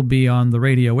 you will be on the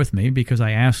radio with me because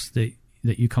I asked that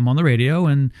you come on the radio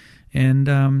and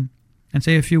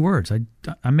say a few words.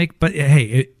 But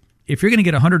hey, if you're going to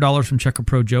get $100 from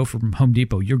CheckAPro Joe from Home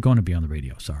Depot, you're going to be on the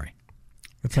radio. Sorry.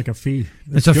 It's like a fee.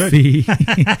 It's a fee.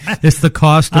 It's the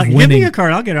cost of winning. Give me a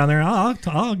card. I'll get on there.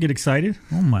 I'll get excited.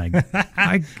 Oh, my God.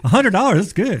 $100.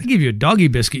 That's good. I give you a doggy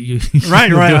biscuit.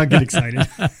 Right. I'll get excited.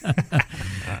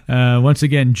 Once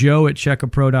again, Joe at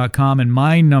checkapro.com, and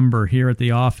my number here at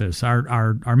the office,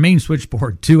 our main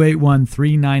switchboard,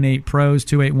 281-398-PROS,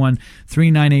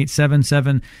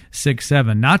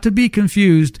 281-398-7767. Not to be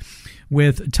confused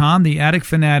with Tom, the Attic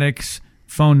Fanatic's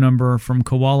phone number from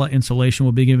Koala Insulation.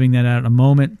 We'll be giving that out in a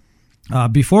moment.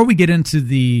 Before we get into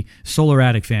the solar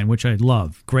attic fan, which I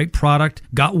love, great product.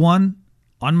 Got one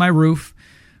on my roof.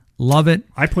 Love it.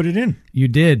 I put it in. You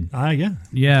did. Yeah.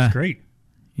 It's great.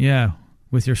 Yeah,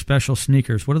 with your special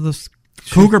sneakers. What are those?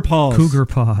 Cougar paws. Cougar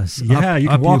paws. Yeah, you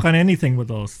can walk on anything with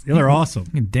those. Yeah, they're awesome.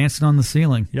 You can dance it on the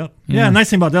ceiling. Yep. Yeah,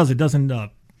 nice thing about those, it doesn't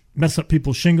mess up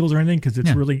people's shingles or anything because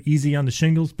it's really easy on the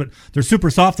shingles, but they're super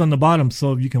soft on the bottom,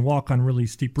 so you can walk on really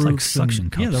steep roofs. Like suction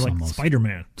cups. Yeah, they're like almost.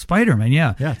 Spider-Man. Spider-Man,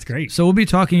 yeah. Yeah, it's great. So we'll be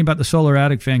talking about the solar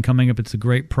attic fan coming up. It's a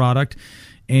great product.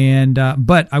 And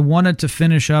but I wanted to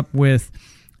finish up with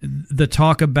the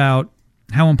talk about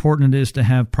how important it is to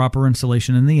have proper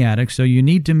insulation in the attic. So you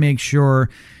need to make sure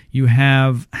you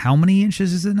have, how many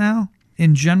inches is it now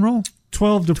in general?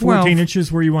 12 to 14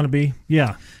 inches where you want to be.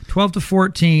 Yeah. 12 to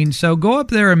 14. So go up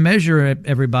there and measure it,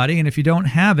 everybody. And if you don't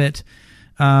have it,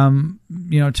 Tom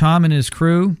and his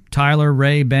crew, Tyler,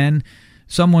 Ray, Ben,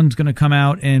 someone's going to come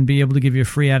out and be able to give you a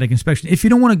free attic inspection. If you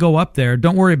don't want to go up there,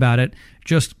 don't worry about it.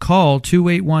 Just call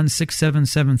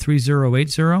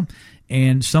 281-677-3080,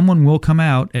 and someone will come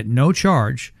out at no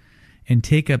charge and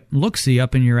take a look-see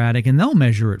up in your attic, and they'll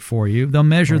measure it for you. They'll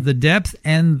measure the depth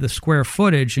and the square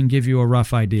footage and give you a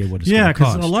rough idea what it's going to cost.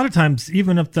 Yeah, because a lot of times,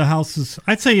 even if the house is,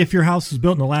 I'd say if your house is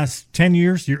built in the last 10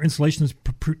 years, your insulation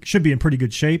should be in pretty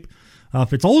good shape.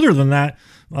 If it's older than that,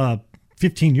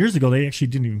 15 years ago, they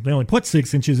only put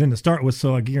 6 inches in to start with,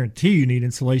 so I guarantee you need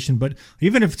insulation. But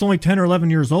even if it's only 10 or 11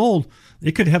 years old,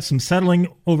 it could have some settling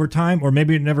over time, or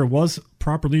maybe it never was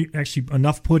properly actually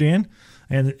enough put in.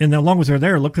 And as long as they're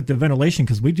there, look at the ventilation,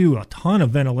 because we do a ton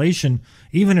of ventilation,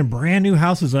 even in brand new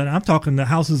houses. And I'm talking the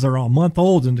houses are a month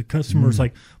old, and the customer's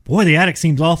like, boy, the attic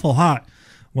seems awful hot.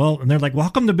 Well, and they're like, well,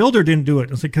 how come the builder didn't do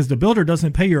it? It's like, because the builder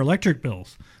doesn't pay your electric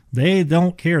bills. They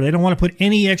don't care. They don't want to put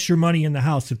any extra money in the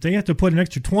house. If they have to put an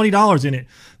extra $20 in it,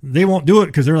 they won't do it,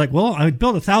 because they're like, well, I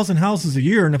build 1,000 houses a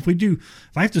year, and if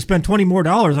I have to spend $20 more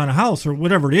on a house or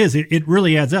whatever it is, it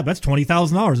really adds up. That's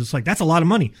 $20,000. It's like, that's a lot of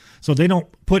money. So they don't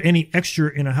put any extra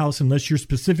in a house unless you're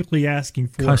specifically asking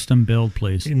for custom build,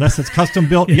 please. Unless it's custom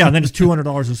built, and then it's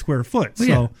 $200 a square foot.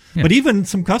 Well, but even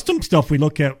some custom stuff we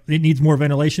look at, it needs more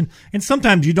ventilation, and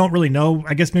sometimes you don't really know.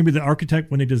 I guess maybe the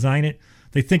architect, when they design it,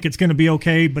 they think it's going to be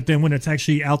okay, but then when it's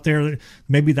actually out there,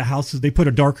 maybe the houses, they put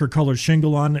a darker colored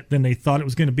shingle on it than they thought it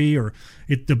was going to be, or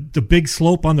the big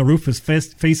slope on the roof is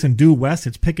facing due west.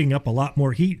 It's picking up a lot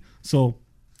more heat. So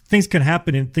things can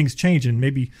happen and things change, and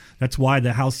maybe that's why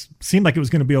the house seemed like it was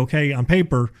going to be okay on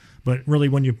paper, but really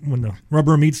when the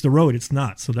rubber meets the road, it's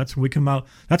not. So that's when we come out.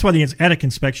 That's why the attic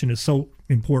inspection is so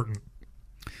important.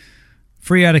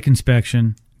 Free attic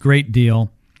inspection, great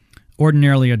deal.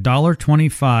 Ordinarily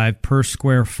 $1.25 per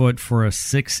square foot for a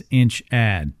 6-inch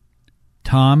ad.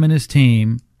 Tom and his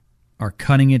team are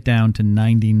cutting it down to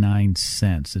 99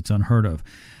 cents. It's unheard of.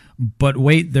 But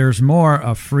wait, there's more.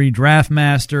 A free draft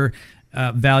master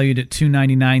valued at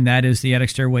 $2.99. That is the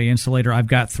attic stairway insulator. I've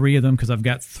got 3 of them because I've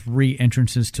got 3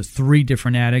 entrances to 3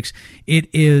 different attics. It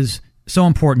is so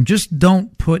important. Just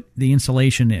don't put the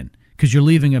insulation in, because you're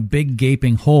leaving a big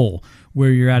gaping hole where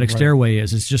your attic stairway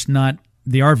is. It's just not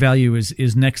the R value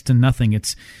is next to nothing.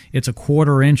 It's a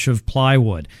 1/4 inch of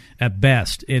plywood at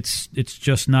best. It's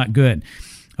just not good.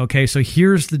 Okay, so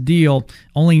here's the deal.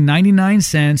 Only 99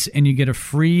 cents, and you get a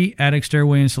free attic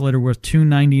stairway insulator worth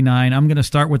 $2.99. I'm going to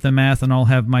start with the math, and I'll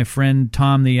have my friend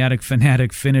Tom, the attic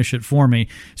fanatic, finish it for me.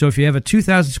 So if you have a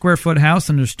 2,000 square foot house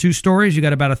and there's 2 stories, you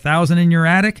got about 1,000 in your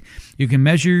attic. You can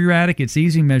measure your attic. It's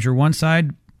easy. Measure one side,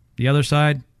 the other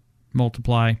side,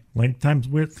 multiply. Length times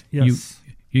width, yes.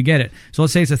 You get it. So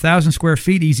let's say it's 1,000 square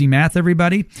feet. Easy math,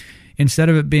 everybody. Instead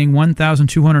of it being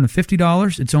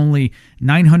 $1,250, it's only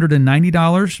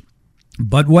 $990.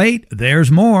 But wait,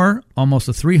 there's more. Almost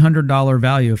a $300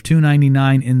 value of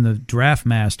 $299 in the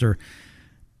DraftMaster.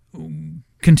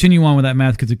 Continue on with that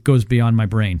math because it goes beyond my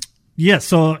brain. Yeah,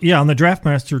 so on the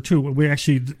DraftMaster too, we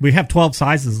have 12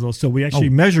 sizes though, so we actually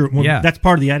measure. That's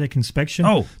part of the attic inspection.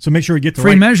 So make sure we get the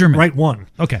right one.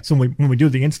 Okay. So when we do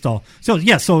the install, so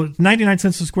 99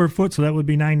 cents a square foot, so that would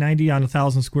be $9.90 on a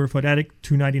 1,000 square foot attic,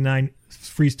 $2.99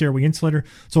 free stairway insulator.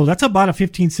 So that's about a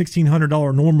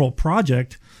 $1,600 normal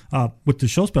project. With the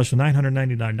show special,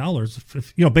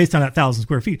 $999, based on that 1,000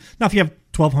 square feet. Now, if you have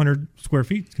 1,200 square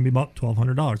feet, it's going to be about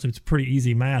 $1,200. It's pretty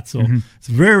easy math. So it's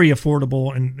very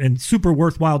affordable and super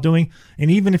worthwhile doing.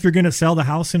 And even if you're going to sell the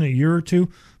house in a year or two,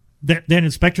 that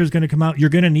inspector is going to come out. You're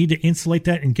going to need to insulate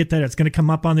that and get that. It's going to come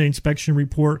up on the inspection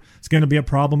report. It's going to be a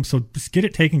problem. So just get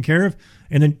it taken care of.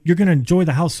 And then you're going to enjoy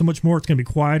the house so much more. It's going to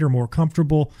be quieter, more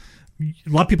comfortable.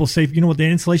 A lot of people say, with the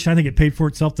insulation, I think it paid for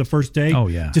itself the first day. Oh,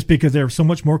 yeah. Just because they're so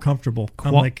much more comfortable.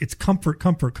 I'm like, it's comfort.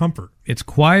 It's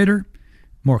quieter,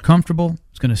 more comfortable.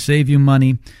 It's going to save you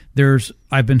money.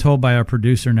 I've been told by our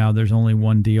producer now there's only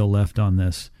one deal left on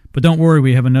this. But don't worry,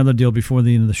 we have another deal before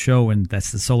the end of the show, and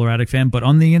that's the Solar Attic Fan. But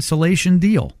on the insulation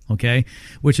deal, okay,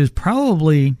 which is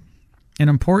probably an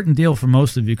important deal for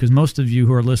most of you because most of you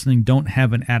who are listening don't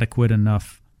have an adequate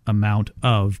enough amount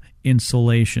of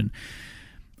insulation.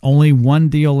 Only one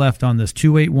deal left on this,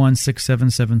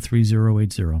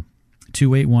 281-677-3080,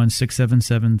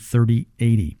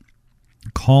 281-677-3080.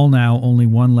 Call now, only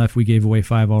one left. We gave away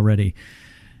 5 already.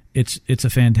 It's a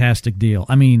fantastic deal.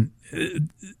 I mean,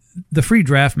 the free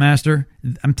DraftMaster,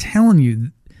 I'm telling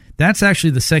you, that's actually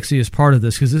the sexiest part of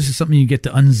this because this is something you get to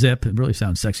unzip. It really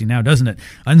sounds sexy now, doesn't it?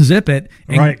 Unzip it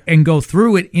and go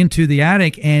through it into the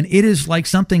attic, and it is like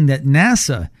something that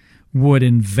NASA would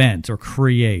invent or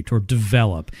create or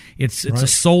develop. It's a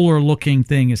solar looking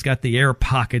thing. It's got the air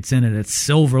pockets in it. It's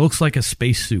silver. It looks like a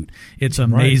spacesuit. It's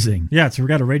amazing. Yeah, we've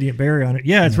got a radiant barrier on it.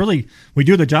 Yeah, it's really, we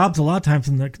do the jobs a lot of times,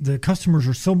 and the customers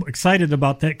are so excited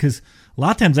about that because a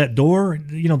lot of times that door,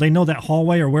 they know that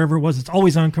hallway or wherever it was, it's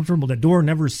always uncomfortable. That door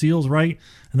never seals right.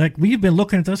 And we've been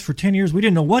looking at this for 10 years. We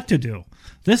didn't know what to do.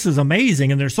 This is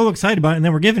amazing. And they're so excited about it. And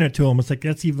then we're giving it to them. It's like,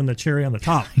 that's even the cherry on the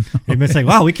top. They've been saying,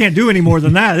 wow, we can't do any more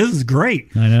than that. This is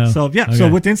great. I know. So, okay. So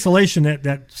with insulation,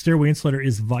 that stairway insulator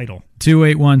is vital.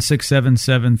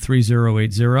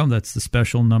 281-677-3080. That's the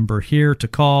special number here to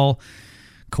call.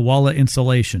 Koala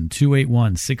Insulation,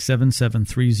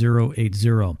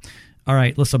 281-677-3080. All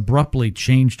right, let's abruptly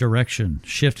change direction,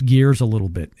 shift gears a little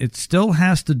bit. It still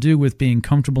has to do with being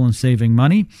comfortable and saving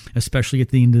money, especially at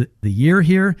the end of the year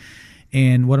here.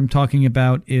 And what I'm talking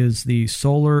about is the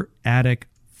Solar Attic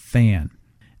Fan.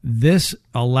 This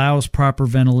allows proper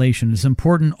ventilation. It's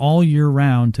important all year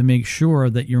round to make sure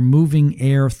that you're moving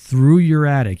air through your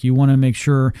attic. You want to make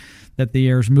sure that the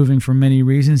air is moving for many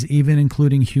reasons, even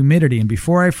including humidity. And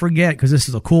before I forget, because this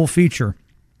is a cool feature,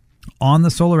 on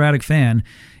the Solar Attic Fan,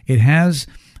 it has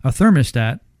a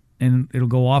thermostat, and it'll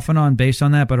go off and on based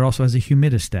on that, but it also has a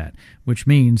humidistat, which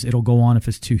means it'll go on if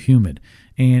it's too humid.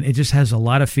 And it just has a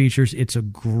lot of features. It's a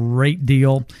great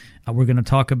deal. We're going to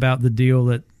talk about the deal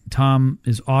that Tom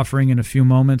is offering in a few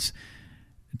moments.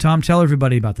 Tom, tell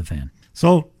everybody about the fan.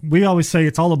 So we always say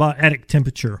it's all about attic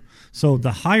temperature. So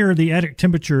the higher the attic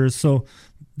temperature is, so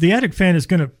the attic fan is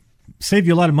going to save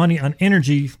you a lot of money on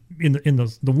energy in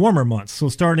the warmer months. So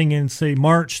starting in, say,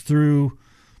 March through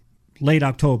late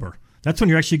October. That's when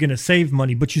you're actually going to save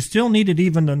money, but you still need it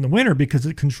even in the winter because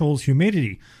it controls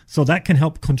humidity. So that can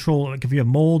help control, like if you have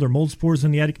mold or mold spores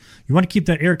in the attic, you want to keep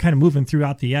that air kind of moving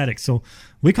throughout the attic. So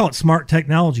we call it smart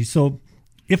technology. So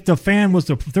if the fan was,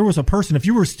 if there was a person, if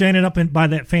you were standing up by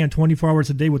that fan 24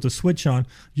 hours a day with the switch on,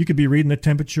 you could be reading the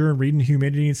temperature and reading the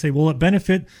humidity and say, will it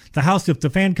benefit the house if the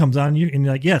fan comes on? And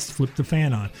you're like, yes, flip the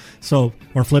fan on. So,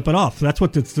 or flip it off. That's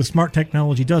what the smart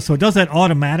technology does. So it does that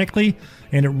automatically,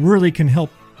 and it really can help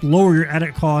lower your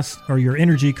attic costs or your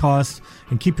energy costs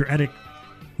and keep your attic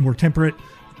more temperate.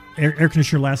 Air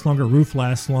conditioner lasts longer, roof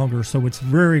lasts longer. So it's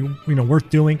very, worth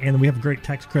doing. And we have a great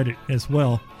tax credit as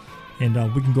well. And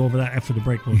we can go over that after the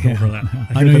break. We'll go over that.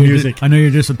 I know, I know you're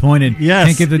disappointed. Yes.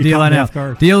 Can't get the deal out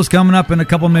now. Deal's coming up in a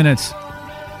couple minutes.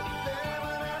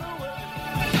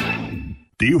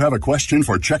 Do you have a question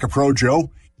for Check-A-Pro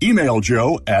Joe? Email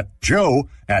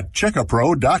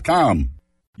joe@checkapro.com.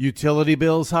 Utility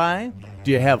bills high?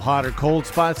 Do you have hot or cold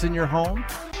spots in your home?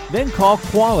 Then call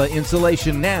Koala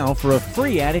Insulation now for a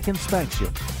free attic inspection.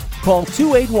 Call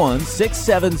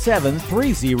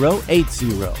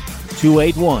 281-677-3080.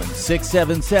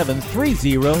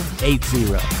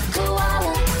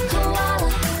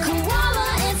 281-677-3080.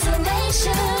 Koala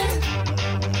Insulation.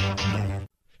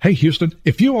 Hey, Houston,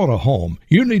 if you own a home,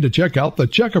 you need to check out the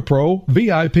Check-A-Pro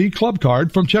VIP Club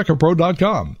Card from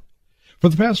checkapro.com. For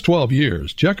the past 12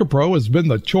 years, Check-A-Pro has been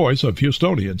the choice of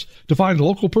Houstonians to find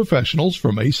local professionals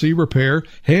from AC repair,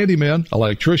 handymen,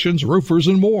 electricians, roofers,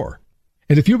 and more.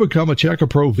 And if you become a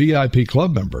Check-A-Pro VIP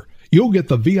Club member, you'll get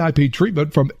the VIP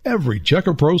treatment from every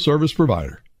Check-A-Pro service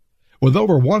provider. With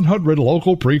over 100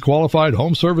 local pre-qualified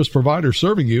home service providers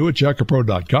serving you at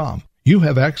checkapro.com, you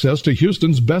have access to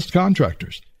Houston's best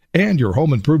contractors, and your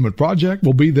home improvement project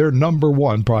will be their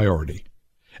 #1 priority.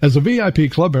 As a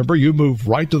VIP Club member, you move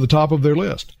right to the top of their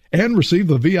list and receive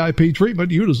the VIP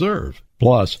treatment you deserve.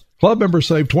 Plus, Club members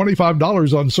save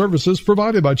 $25 on services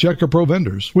provided by Check-A-Pro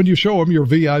vendors when you show them your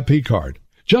VIP card.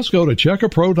 Just go to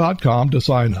checkapro.com to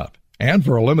sign up. And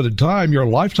for a limited time, your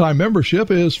lifetime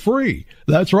membership is free.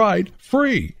 That's right,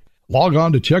 free. Log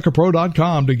on to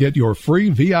checkapro.com to get your free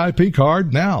VIP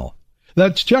card now.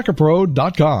 That's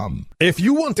checkapro.com. If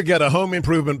you want to get a home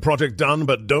improvement project done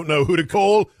but don't know who to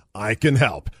call, I can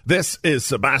help. This is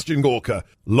Sebastian Gorka.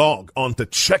 Log on to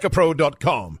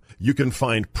checkapro.com. You can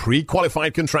find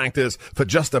pre-qualified contractors for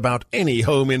just about any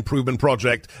home improvement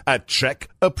project at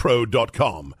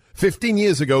checkapro.com. 15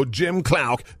 years ago, Jim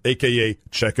Clark, a.k.a.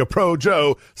 Check-A-Pro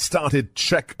Joe, started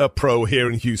Check-A-Pro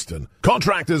here in Houston.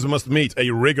 Contractors must meet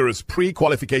a rigorous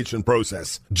pre-qualification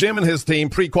process. Jim and his team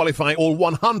pre-qualify all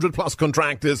 100-plus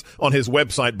contractors on his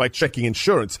website by checking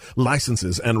insurance,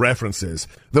 licenses, and references.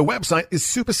 The website is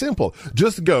super simple.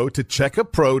 Just go to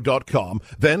checkapro.com,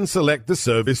 then select the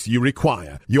service you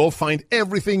require. You'll find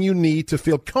everything you need to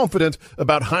feel confident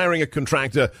about hiring a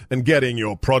contractor and getting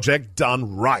your project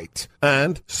done right.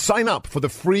 And sign up for the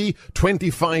free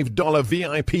 $25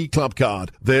 VIP Club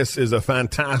Card. This is a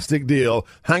fantastic deal.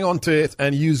 Hang on to it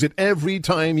and use it every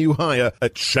time you hire a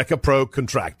Check-A-Pro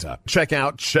contractor. Check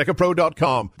out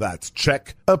checkapro.com. That's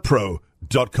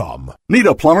checkapro.com. Need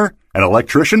a plumber? An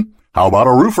electrician? How about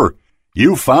a roofer?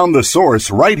 You found the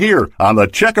source right here on the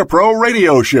Check-A-Pro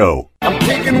Radio Show. I'm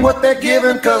taking what they're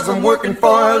giving because I'm working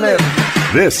for a living.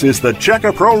 This is the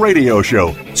Check-A-Pro Radio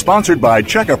Show, sponsored by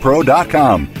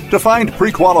checkapro.com. To find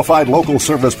pre-qualified local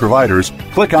service providers,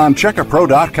 click on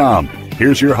checkapro.com.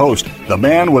 Here's your host, the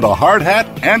man with a hard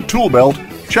hat and tool belt,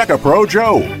 Check-A-Pro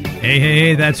Joe.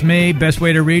 Hey, that's me. Best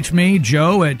way to reach me,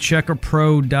 Joe at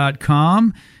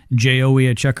checkapro.com. Joe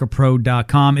at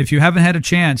checkapro.com. If you haven't had a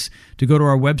chance to go to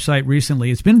our website recently,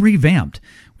 it's been revamped.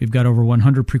 We've got over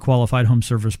 100 pre-qualified home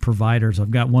service providers.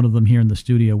 I've got one of them here in the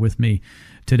studio with me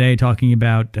today talking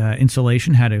about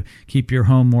insulation, how to keep your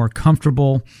home more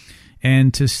comfortable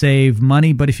and to save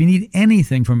money. But if you need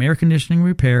anything from air conditioning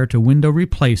repair to window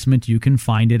replacement, you can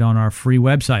find it on our free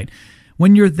website.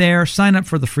 When you're there, sign up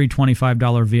for the free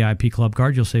 $25 VIP Club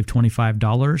Card. You'll save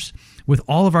 $25 with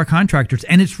all of our contractors,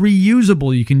 and it's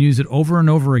reusable. You can use it over and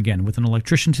over again with an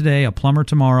electrician today, a plumber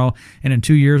tomorrow, and in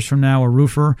 2 years from now, a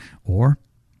roofer, or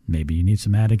maybe you need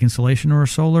some attic insulation or a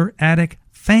solar attic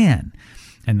fan.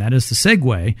 And that is the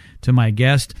segue to my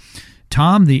guest,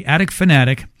 Tom, the Attic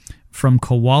Fanatic from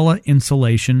Koala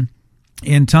Insulation.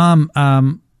 And Tom,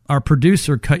 our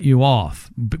producer cut you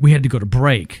off. We had to go to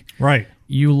break. Right.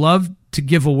 You love to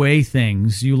give away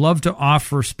things. You love to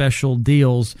offer special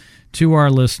deals to our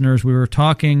listeners. We were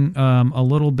talking a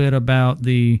little bit about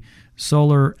the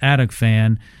solar attic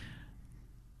fan.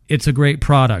 It's a great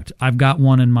product. I've got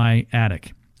one in my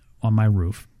attic on my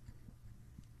roof.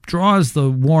 Draws the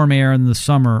warm air in the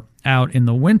summer out. In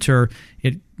the winter,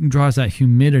 it draws that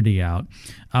humidity out.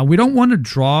 We don't want to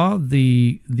draw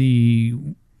the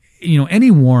any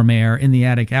warm air in the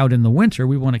attic out in the winter.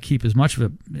 We want to keep as much of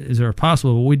it as there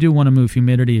possible, but we do want to move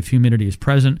humidity if humidity is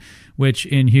present, which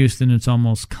in Houston it's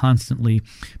almost constantly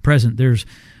present. There's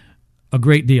a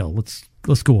great deal.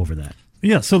 Let's go over that.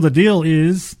 Yeah, so the deal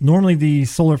is normally the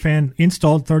solar fan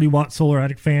installed 30-watt solar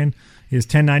attic fan is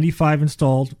 $1,095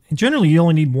 installed. And generally, you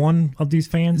only need one of these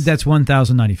fans. That's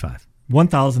 $1,095.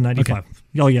 $1,095. Okay.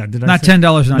 Oh, yeah. Did I not say?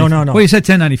 $10.95. No. Well, you said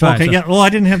 $10.95. Okay, so. yeah. Well, I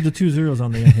didn't have the 2 zeros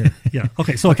on the end here. Yeah.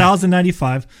 Okay, so Okay.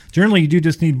 $1,095. Generally, you do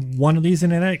just need one of these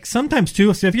in an attic. Sometimes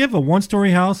two. So if you have a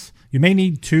one-story house, you may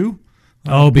need two.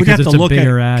 Because it's a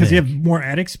bigger attic. Because you have more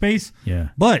attic space. Yeah.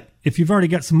 But if you've already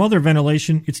got some other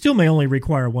ventilation, it still may only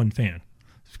require one fan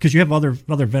because you have other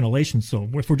ventilation. So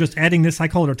if we're just adding this, I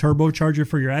call it a turbocharger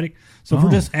for your attic. So if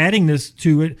we're just adding this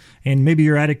to it, and maybe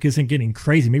your attic isn't getting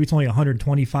crazy, maybe it's only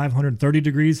 125, 130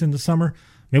 degrees in the summer,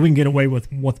 maybe we can get away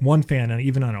with one fan, and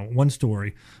even on a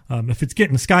one-story. If it's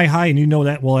getting sky high and you know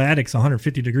that, well, attic's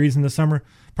 150 degrees in the summer,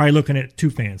 probably looking at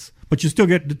 2 fans. But you still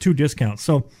get the 2 discounts.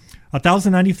 So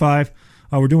 $1,095.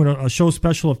 We're doing a show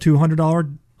special of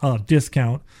 $200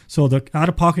 discount. So the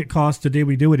out-of-pocket cost today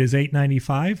we do it is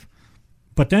 $895.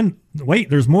 But then, wait,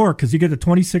 there's more because you get a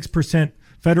 26%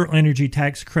 federal energy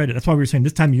tax credit. That's why we were saying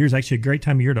this time of year is actually a great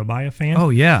time of year to buy a fan. Oh,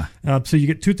 yeah. So you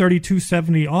get $230,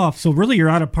 $270 off. So really your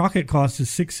out-of-pocket cost is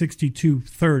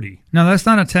 $662.30. Now, that's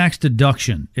not a tax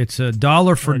deduction. It's a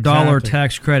dollar for dollar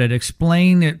tax credit.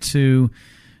 Explain it to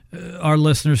our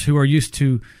listeners who are used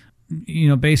to,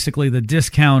 basically the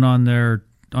discount on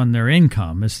their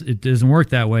income. It doesn't work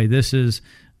that way. This is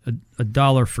a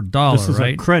dollar for dollar, This is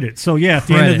right? a credit. So, at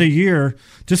the end of the year,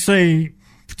 just say,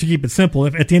 to keep it simple,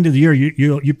 if at the end of the year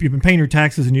you've been paying your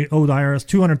taxes and you owe the IRS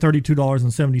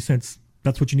 $232.70,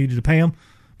 that's what you needed to pay them.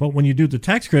 But when you do the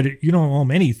tax credit, you don't owe them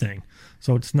anything.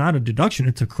 So it's not a deduction;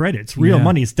 it's a credit. It's real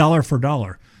money. It's dollar for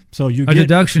dollar. So a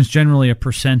deduction is generally a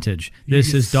percentage.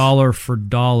 This is dollar for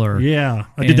dollar. Yeah,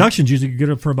 deduction's usually you get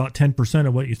it for about 10%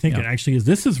 of what you think it actually is.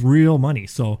 This is real money.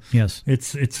 So yes,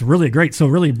 it's really great. So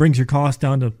it really brings your cost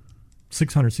down to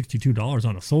 $662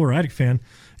 on a solar attic fan.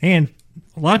 And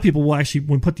a lot of people will actually,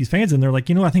 when put these fans in, they're like,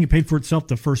 I think it paid for itself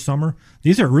the first summer.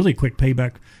 These are really quick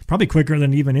payback, probably quicker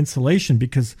than even insulation,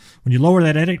 because when you lower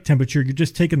that attic temperature, you're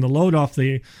just taking the load off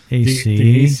the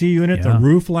AC unit. Yeah. The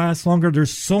roof lasts longer.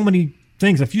 There's so many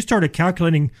things. If you started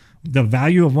calculating the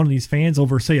value of one of these fans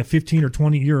over, say, a 15 or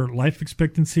 20 year life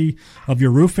expectancy of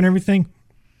your roof and everything,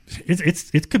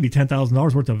 it could be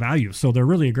 $10,000 worth of value. So they're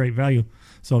really a great value.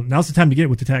 So now's the time to get it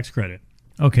with the tax credit.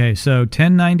 Okay, so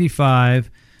 $10.95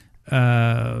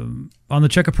 on the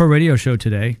Check A Pro Radio Show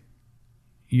today.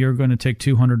 You're going to take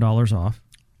 $200 off.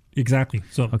 Exactly.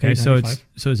 So okay, so it's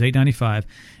 $895,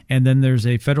 and then there's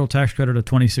a federal tax credit of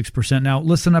 26%. Now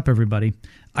listen up, everybody.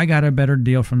 I got a better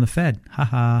deal from the Fed.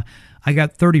 I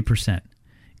got 30%.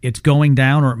 It's going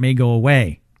down, or it may go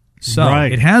away. So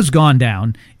It has gone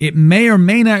down. It may or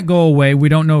may not go away. We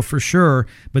don't know for sure,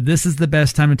 but this is the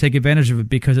best time to take advantage of it,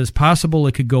 because it's possible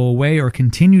it could go away or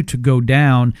continue to go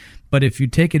down. But if you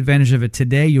take advantage of it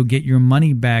today, you'll get your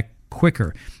money back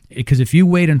quicker. Because if you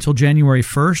wait until January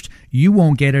 1st, you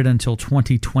won't get it until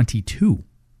 2022.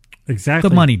 Exactly.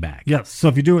 The money back. Yes. So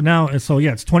if you do it now, it's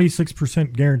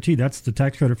 26% guaranteed. That's the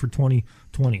tax credit for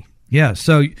 2020. Yeah.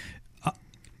 So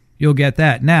you'll get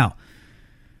that. Now,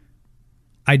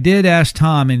 I did ask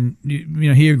Tom, and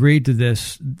he agreed to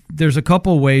this. There's a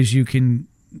couple ways you can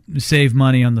save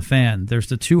money on the fan. There's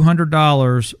the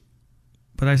 $200,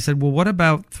 but I said, well, what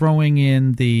about throwing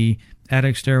in the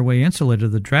attic stairway insulator,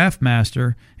 the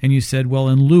DraftMaster? And you said, well,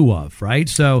 in lieu of, right?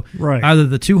 So either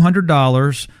the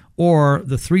 $200 or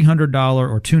the $300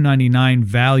 or $299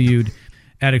 valued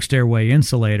attic stairway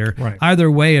insulator. Right.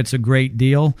 Either way, it's a great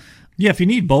deal. Yeah, if you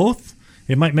need both,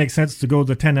 it might make sense to go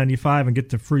to the $10.95 and get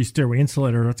the free stairway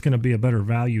insulator. That's going to be a better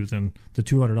value than the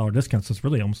 $200 discount. So it's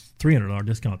really almost $300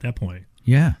 discount at that point.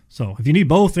 Yeah. So if you need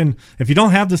both, and if you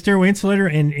don't have the stairway insulator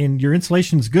and your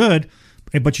insulation's good,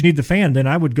 but you need the fan, then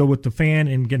I would go with the fan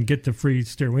and get the free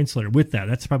stairway insulator with that.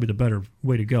 That's probably the better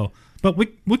way to go. But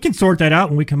we can sort that out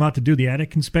when we come out to do the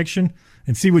attic inspection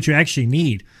and see what you actually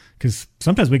need. Because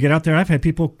sometimes we get out there. I've had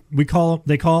people,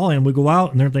 they call and we go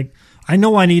out and they're like, I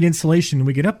know I need insulation. And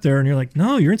we get up there and you're like,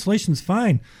 no, your insulation's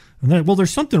fine. And then, well, there's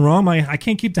something wrong. I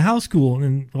can't keep the house cool.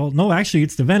 And well, no, actually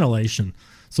it's the ventilation.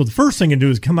 So the first thing to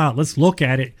do is come out, let's look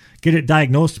at it, get it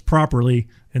diagnosed properly,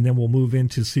 and then we'll move in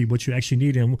to see what you actually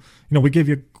need. And we give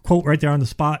you a quote right there on the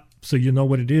spot so you know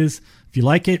what it is. If you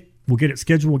like it, we'll get it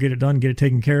scheduled, we'll get it done, get it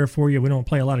taken care of for you. We don't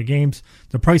play a lot of games.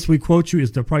 The price we quote you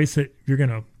is the price that you're going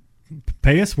to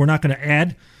pay us. We're not going to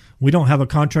add. We don't have a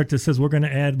contract that says we're going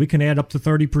to add. We can add up to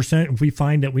 30% if we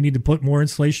find that we need to put more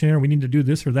insulation in or we need to do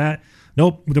this or that.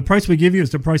 Nope. The price we give you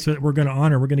is the price that we're going to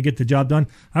honor. We're going to get the job done.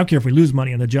 I don't care if we lose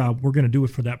money on the job. We're going to do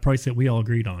it for that price that we all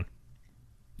agreed on.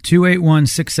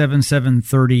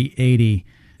 281-677-3080.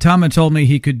 Tom had told me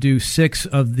he could do 6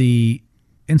 of the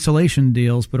insulation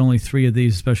deals, but only 3 of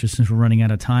these, especially since we're running out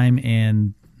of time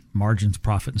and margins,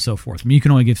 profit, and so forth. I mean, you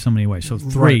can only give so many away. So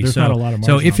 3. Right, there's not a lot of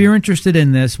margin. So if you're interested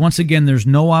in this, once again, there's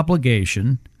no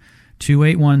obligation.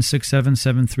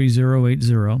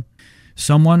 281-677-3080.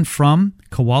 Someone from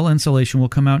Koala Insulation will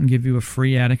come out and give you a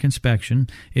free attic inspection.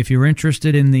 If you're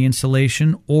interested in the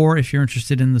insulation or if you're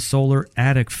interested in the solar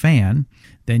attic fan,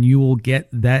 then you will get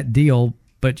that deal,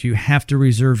 but you have to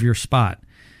reserve your spot.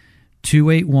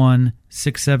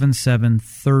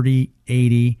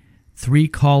 281-677-3080. 3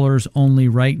 callers only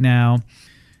right now.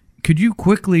 Could you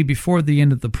quickly, before the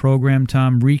end of the program,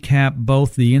 Tom, recap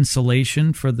both the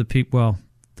insulation for the people? Well,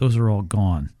 those are all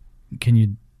gone. Can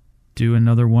you do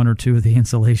another one or two of the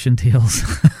insulation deals?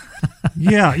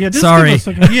 Yeah. Just Sorry. Give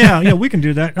us we can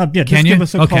do that. Just Can you? Give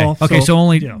us a call. Okay, so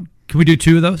only, can we do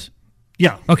 2 of those?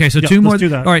 Yeah. Okay, so 2 more. Let's do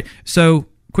that. All right, so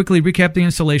quickly recap the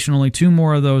insulation. Only 2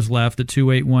 more of those left at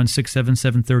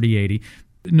 281-677-3080.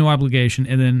 No obligation.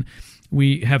 And then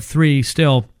we have 3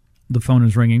 still. The phone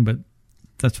is ringing, but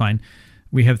that's fine.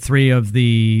 We have 3 of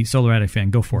the solar attic fan.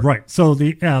 Go for it. Right. So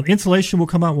the insulation will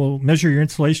come out. We'll measure your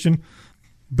insulation.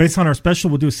 Based on our special,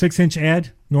 we'll do a 6-inch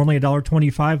ad, normally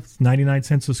 $1.25, 99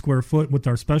 cents a square foot with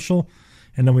our special.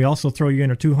 And then we also throw you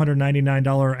in a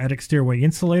 $299 attic stairway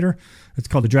insulator. It's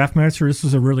called the DraftMaster. This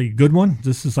is a really good one.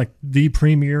 This is like the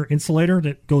premier insulator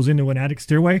that goes into an attic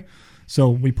stairway. So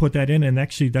we put that in, and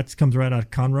actually that comes right out of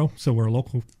Conroe. So we're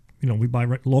local. We buy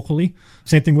right locally.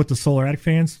 Same thing with the solar attic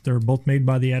fans. They're both made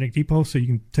by the Attic Depot, so you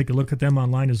can take a look at them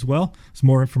online as well. There's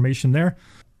more information there.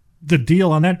 The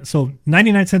deal on that, so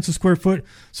 99 cents a square foot.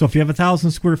 So if you have a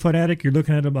 1,000 square foot attic, you're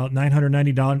looking at about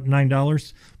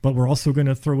 $999. But we're also going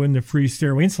to throw in the free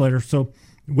stairway insulator. So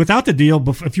without the deal,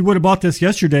 if you would have bought this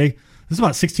yesterday, this is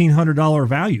about $1,600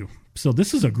 value. So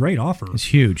this is a great offer. It's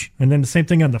huge. And then the same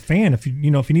thing on the fan. If you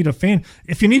need a fan,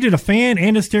 if you needed a fan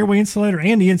and a stairway insulator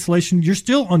and the insulation, you're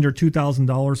still under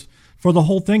 $2,000 for the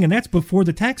whole thing, and that's before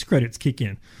the tax credits kick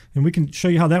in. And we can show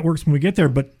you how that works when we get there.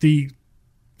 But the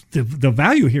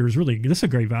value here is really, this is a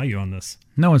great value on this.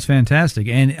 No, it's fantastic.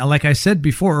 And like I said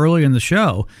before earlier in the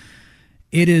show,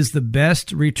 it is the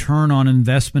best return on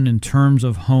investment in terms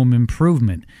of home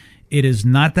improvement. It is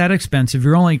not that expensive.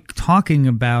 You're only talking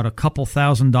about a couple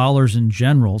 $1,000s in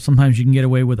general. Sometimes you can get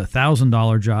away with a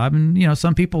 $1,000 job. And,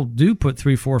 some people do put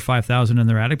 $3,000, $4,000, $5,000 in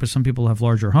their attic, but some people have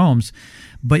larger homes.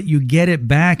 But you get it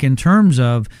back in terms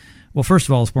of, well, first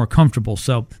of all, it's more comfortable.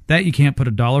 So that you can't put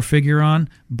a dollar figure on,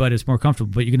 but it's more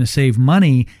comfortable. But you're going to save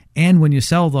money. And when you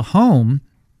sell the home,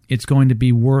 it's going to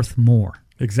be worth more.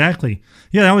 Exactly.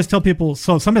 Yeah, I always tell people,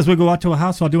 so sometimes we go out to a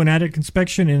house, I'll do an attic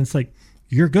inspection, and it's like,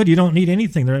 you're good. You don't need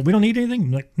anything. They're like, we don't need anything.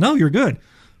 I'm like, no, you're good.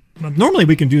 Normally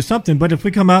we can do something, but if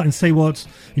we come out and say, well,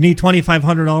 you need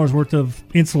 $2,500 worth of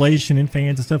insulation and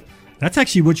fans and stuff, that's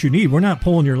actually what you need. We're not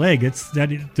pulling your leg. It's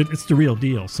the real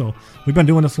deal. So we've been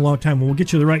doing this a long time. We'll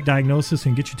get you the right diagnosis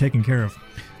and get you taken care of.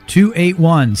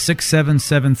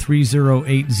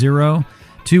 281-677-3080.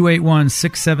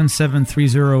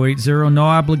 281-677-3080. No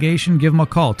obligation. Give them a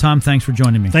call. Tom, thanks for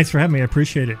joining me. Thanks for having me. I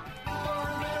appreciate it.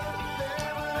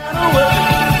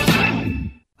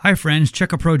 Hi friends,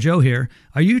 Check a Pro Joe here.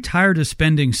 Are you tired of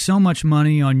spending so much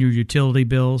money on your utility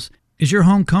bills? Is your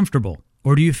home comfortable,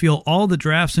 or do you feel all the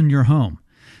drafts in your home?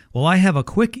 Well, I have a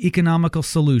quick economical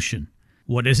solution.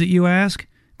 What is it, you ask?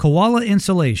 Koala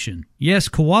Insulation. Yes,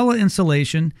 Koala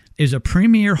Insulation is a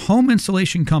premier home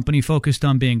insulation company focused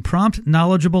on being prompt,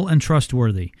 knowledgeable, and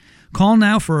trustworthy. Call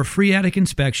now for a free attic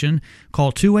inspection.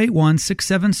 Call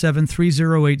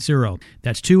 281-677-3080.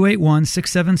 That's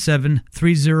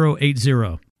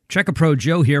 281-677-3080. Check a Pro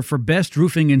Joe here for Best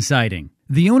Roofing and Siding.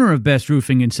 The owner of Best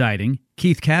Roofing and Siding,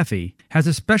 Keith Caffey, has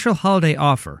a special holiday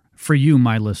offer for you,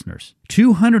 my listeners.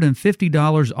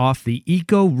 $250 off the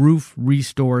Eco Roof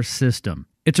Restore System.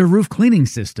 It's a roof cleaning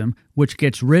system which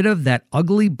gets rid of that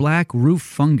ugly black roof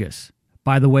fungus.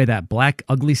 By the way, that black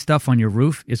ugly stuff on your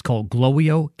roof is called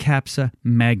Gloeocapsa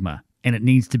magma, and it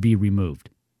needs to be removed.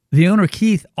 The owner,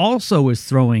 Keith, also is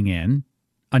throwing in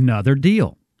another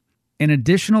deal. An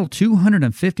additional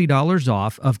 $250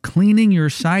 off of cleaning your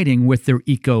siding with their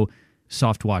Eco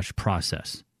Soft Wash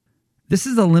process. This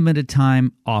is a limited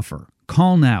time offer.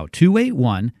 Call now,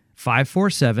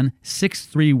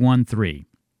 281-547-6313.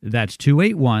 That's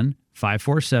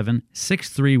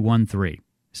 281-547-6313.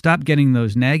 Stop getting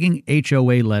those nagging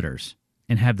HOA letters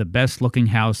and have the best-looking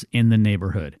house in the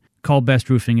neighborhood. Call Best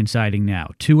Roofing and Siding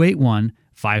now,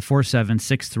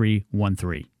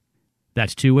 281-547-6313.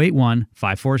 That's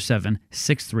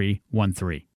 281-547-6313.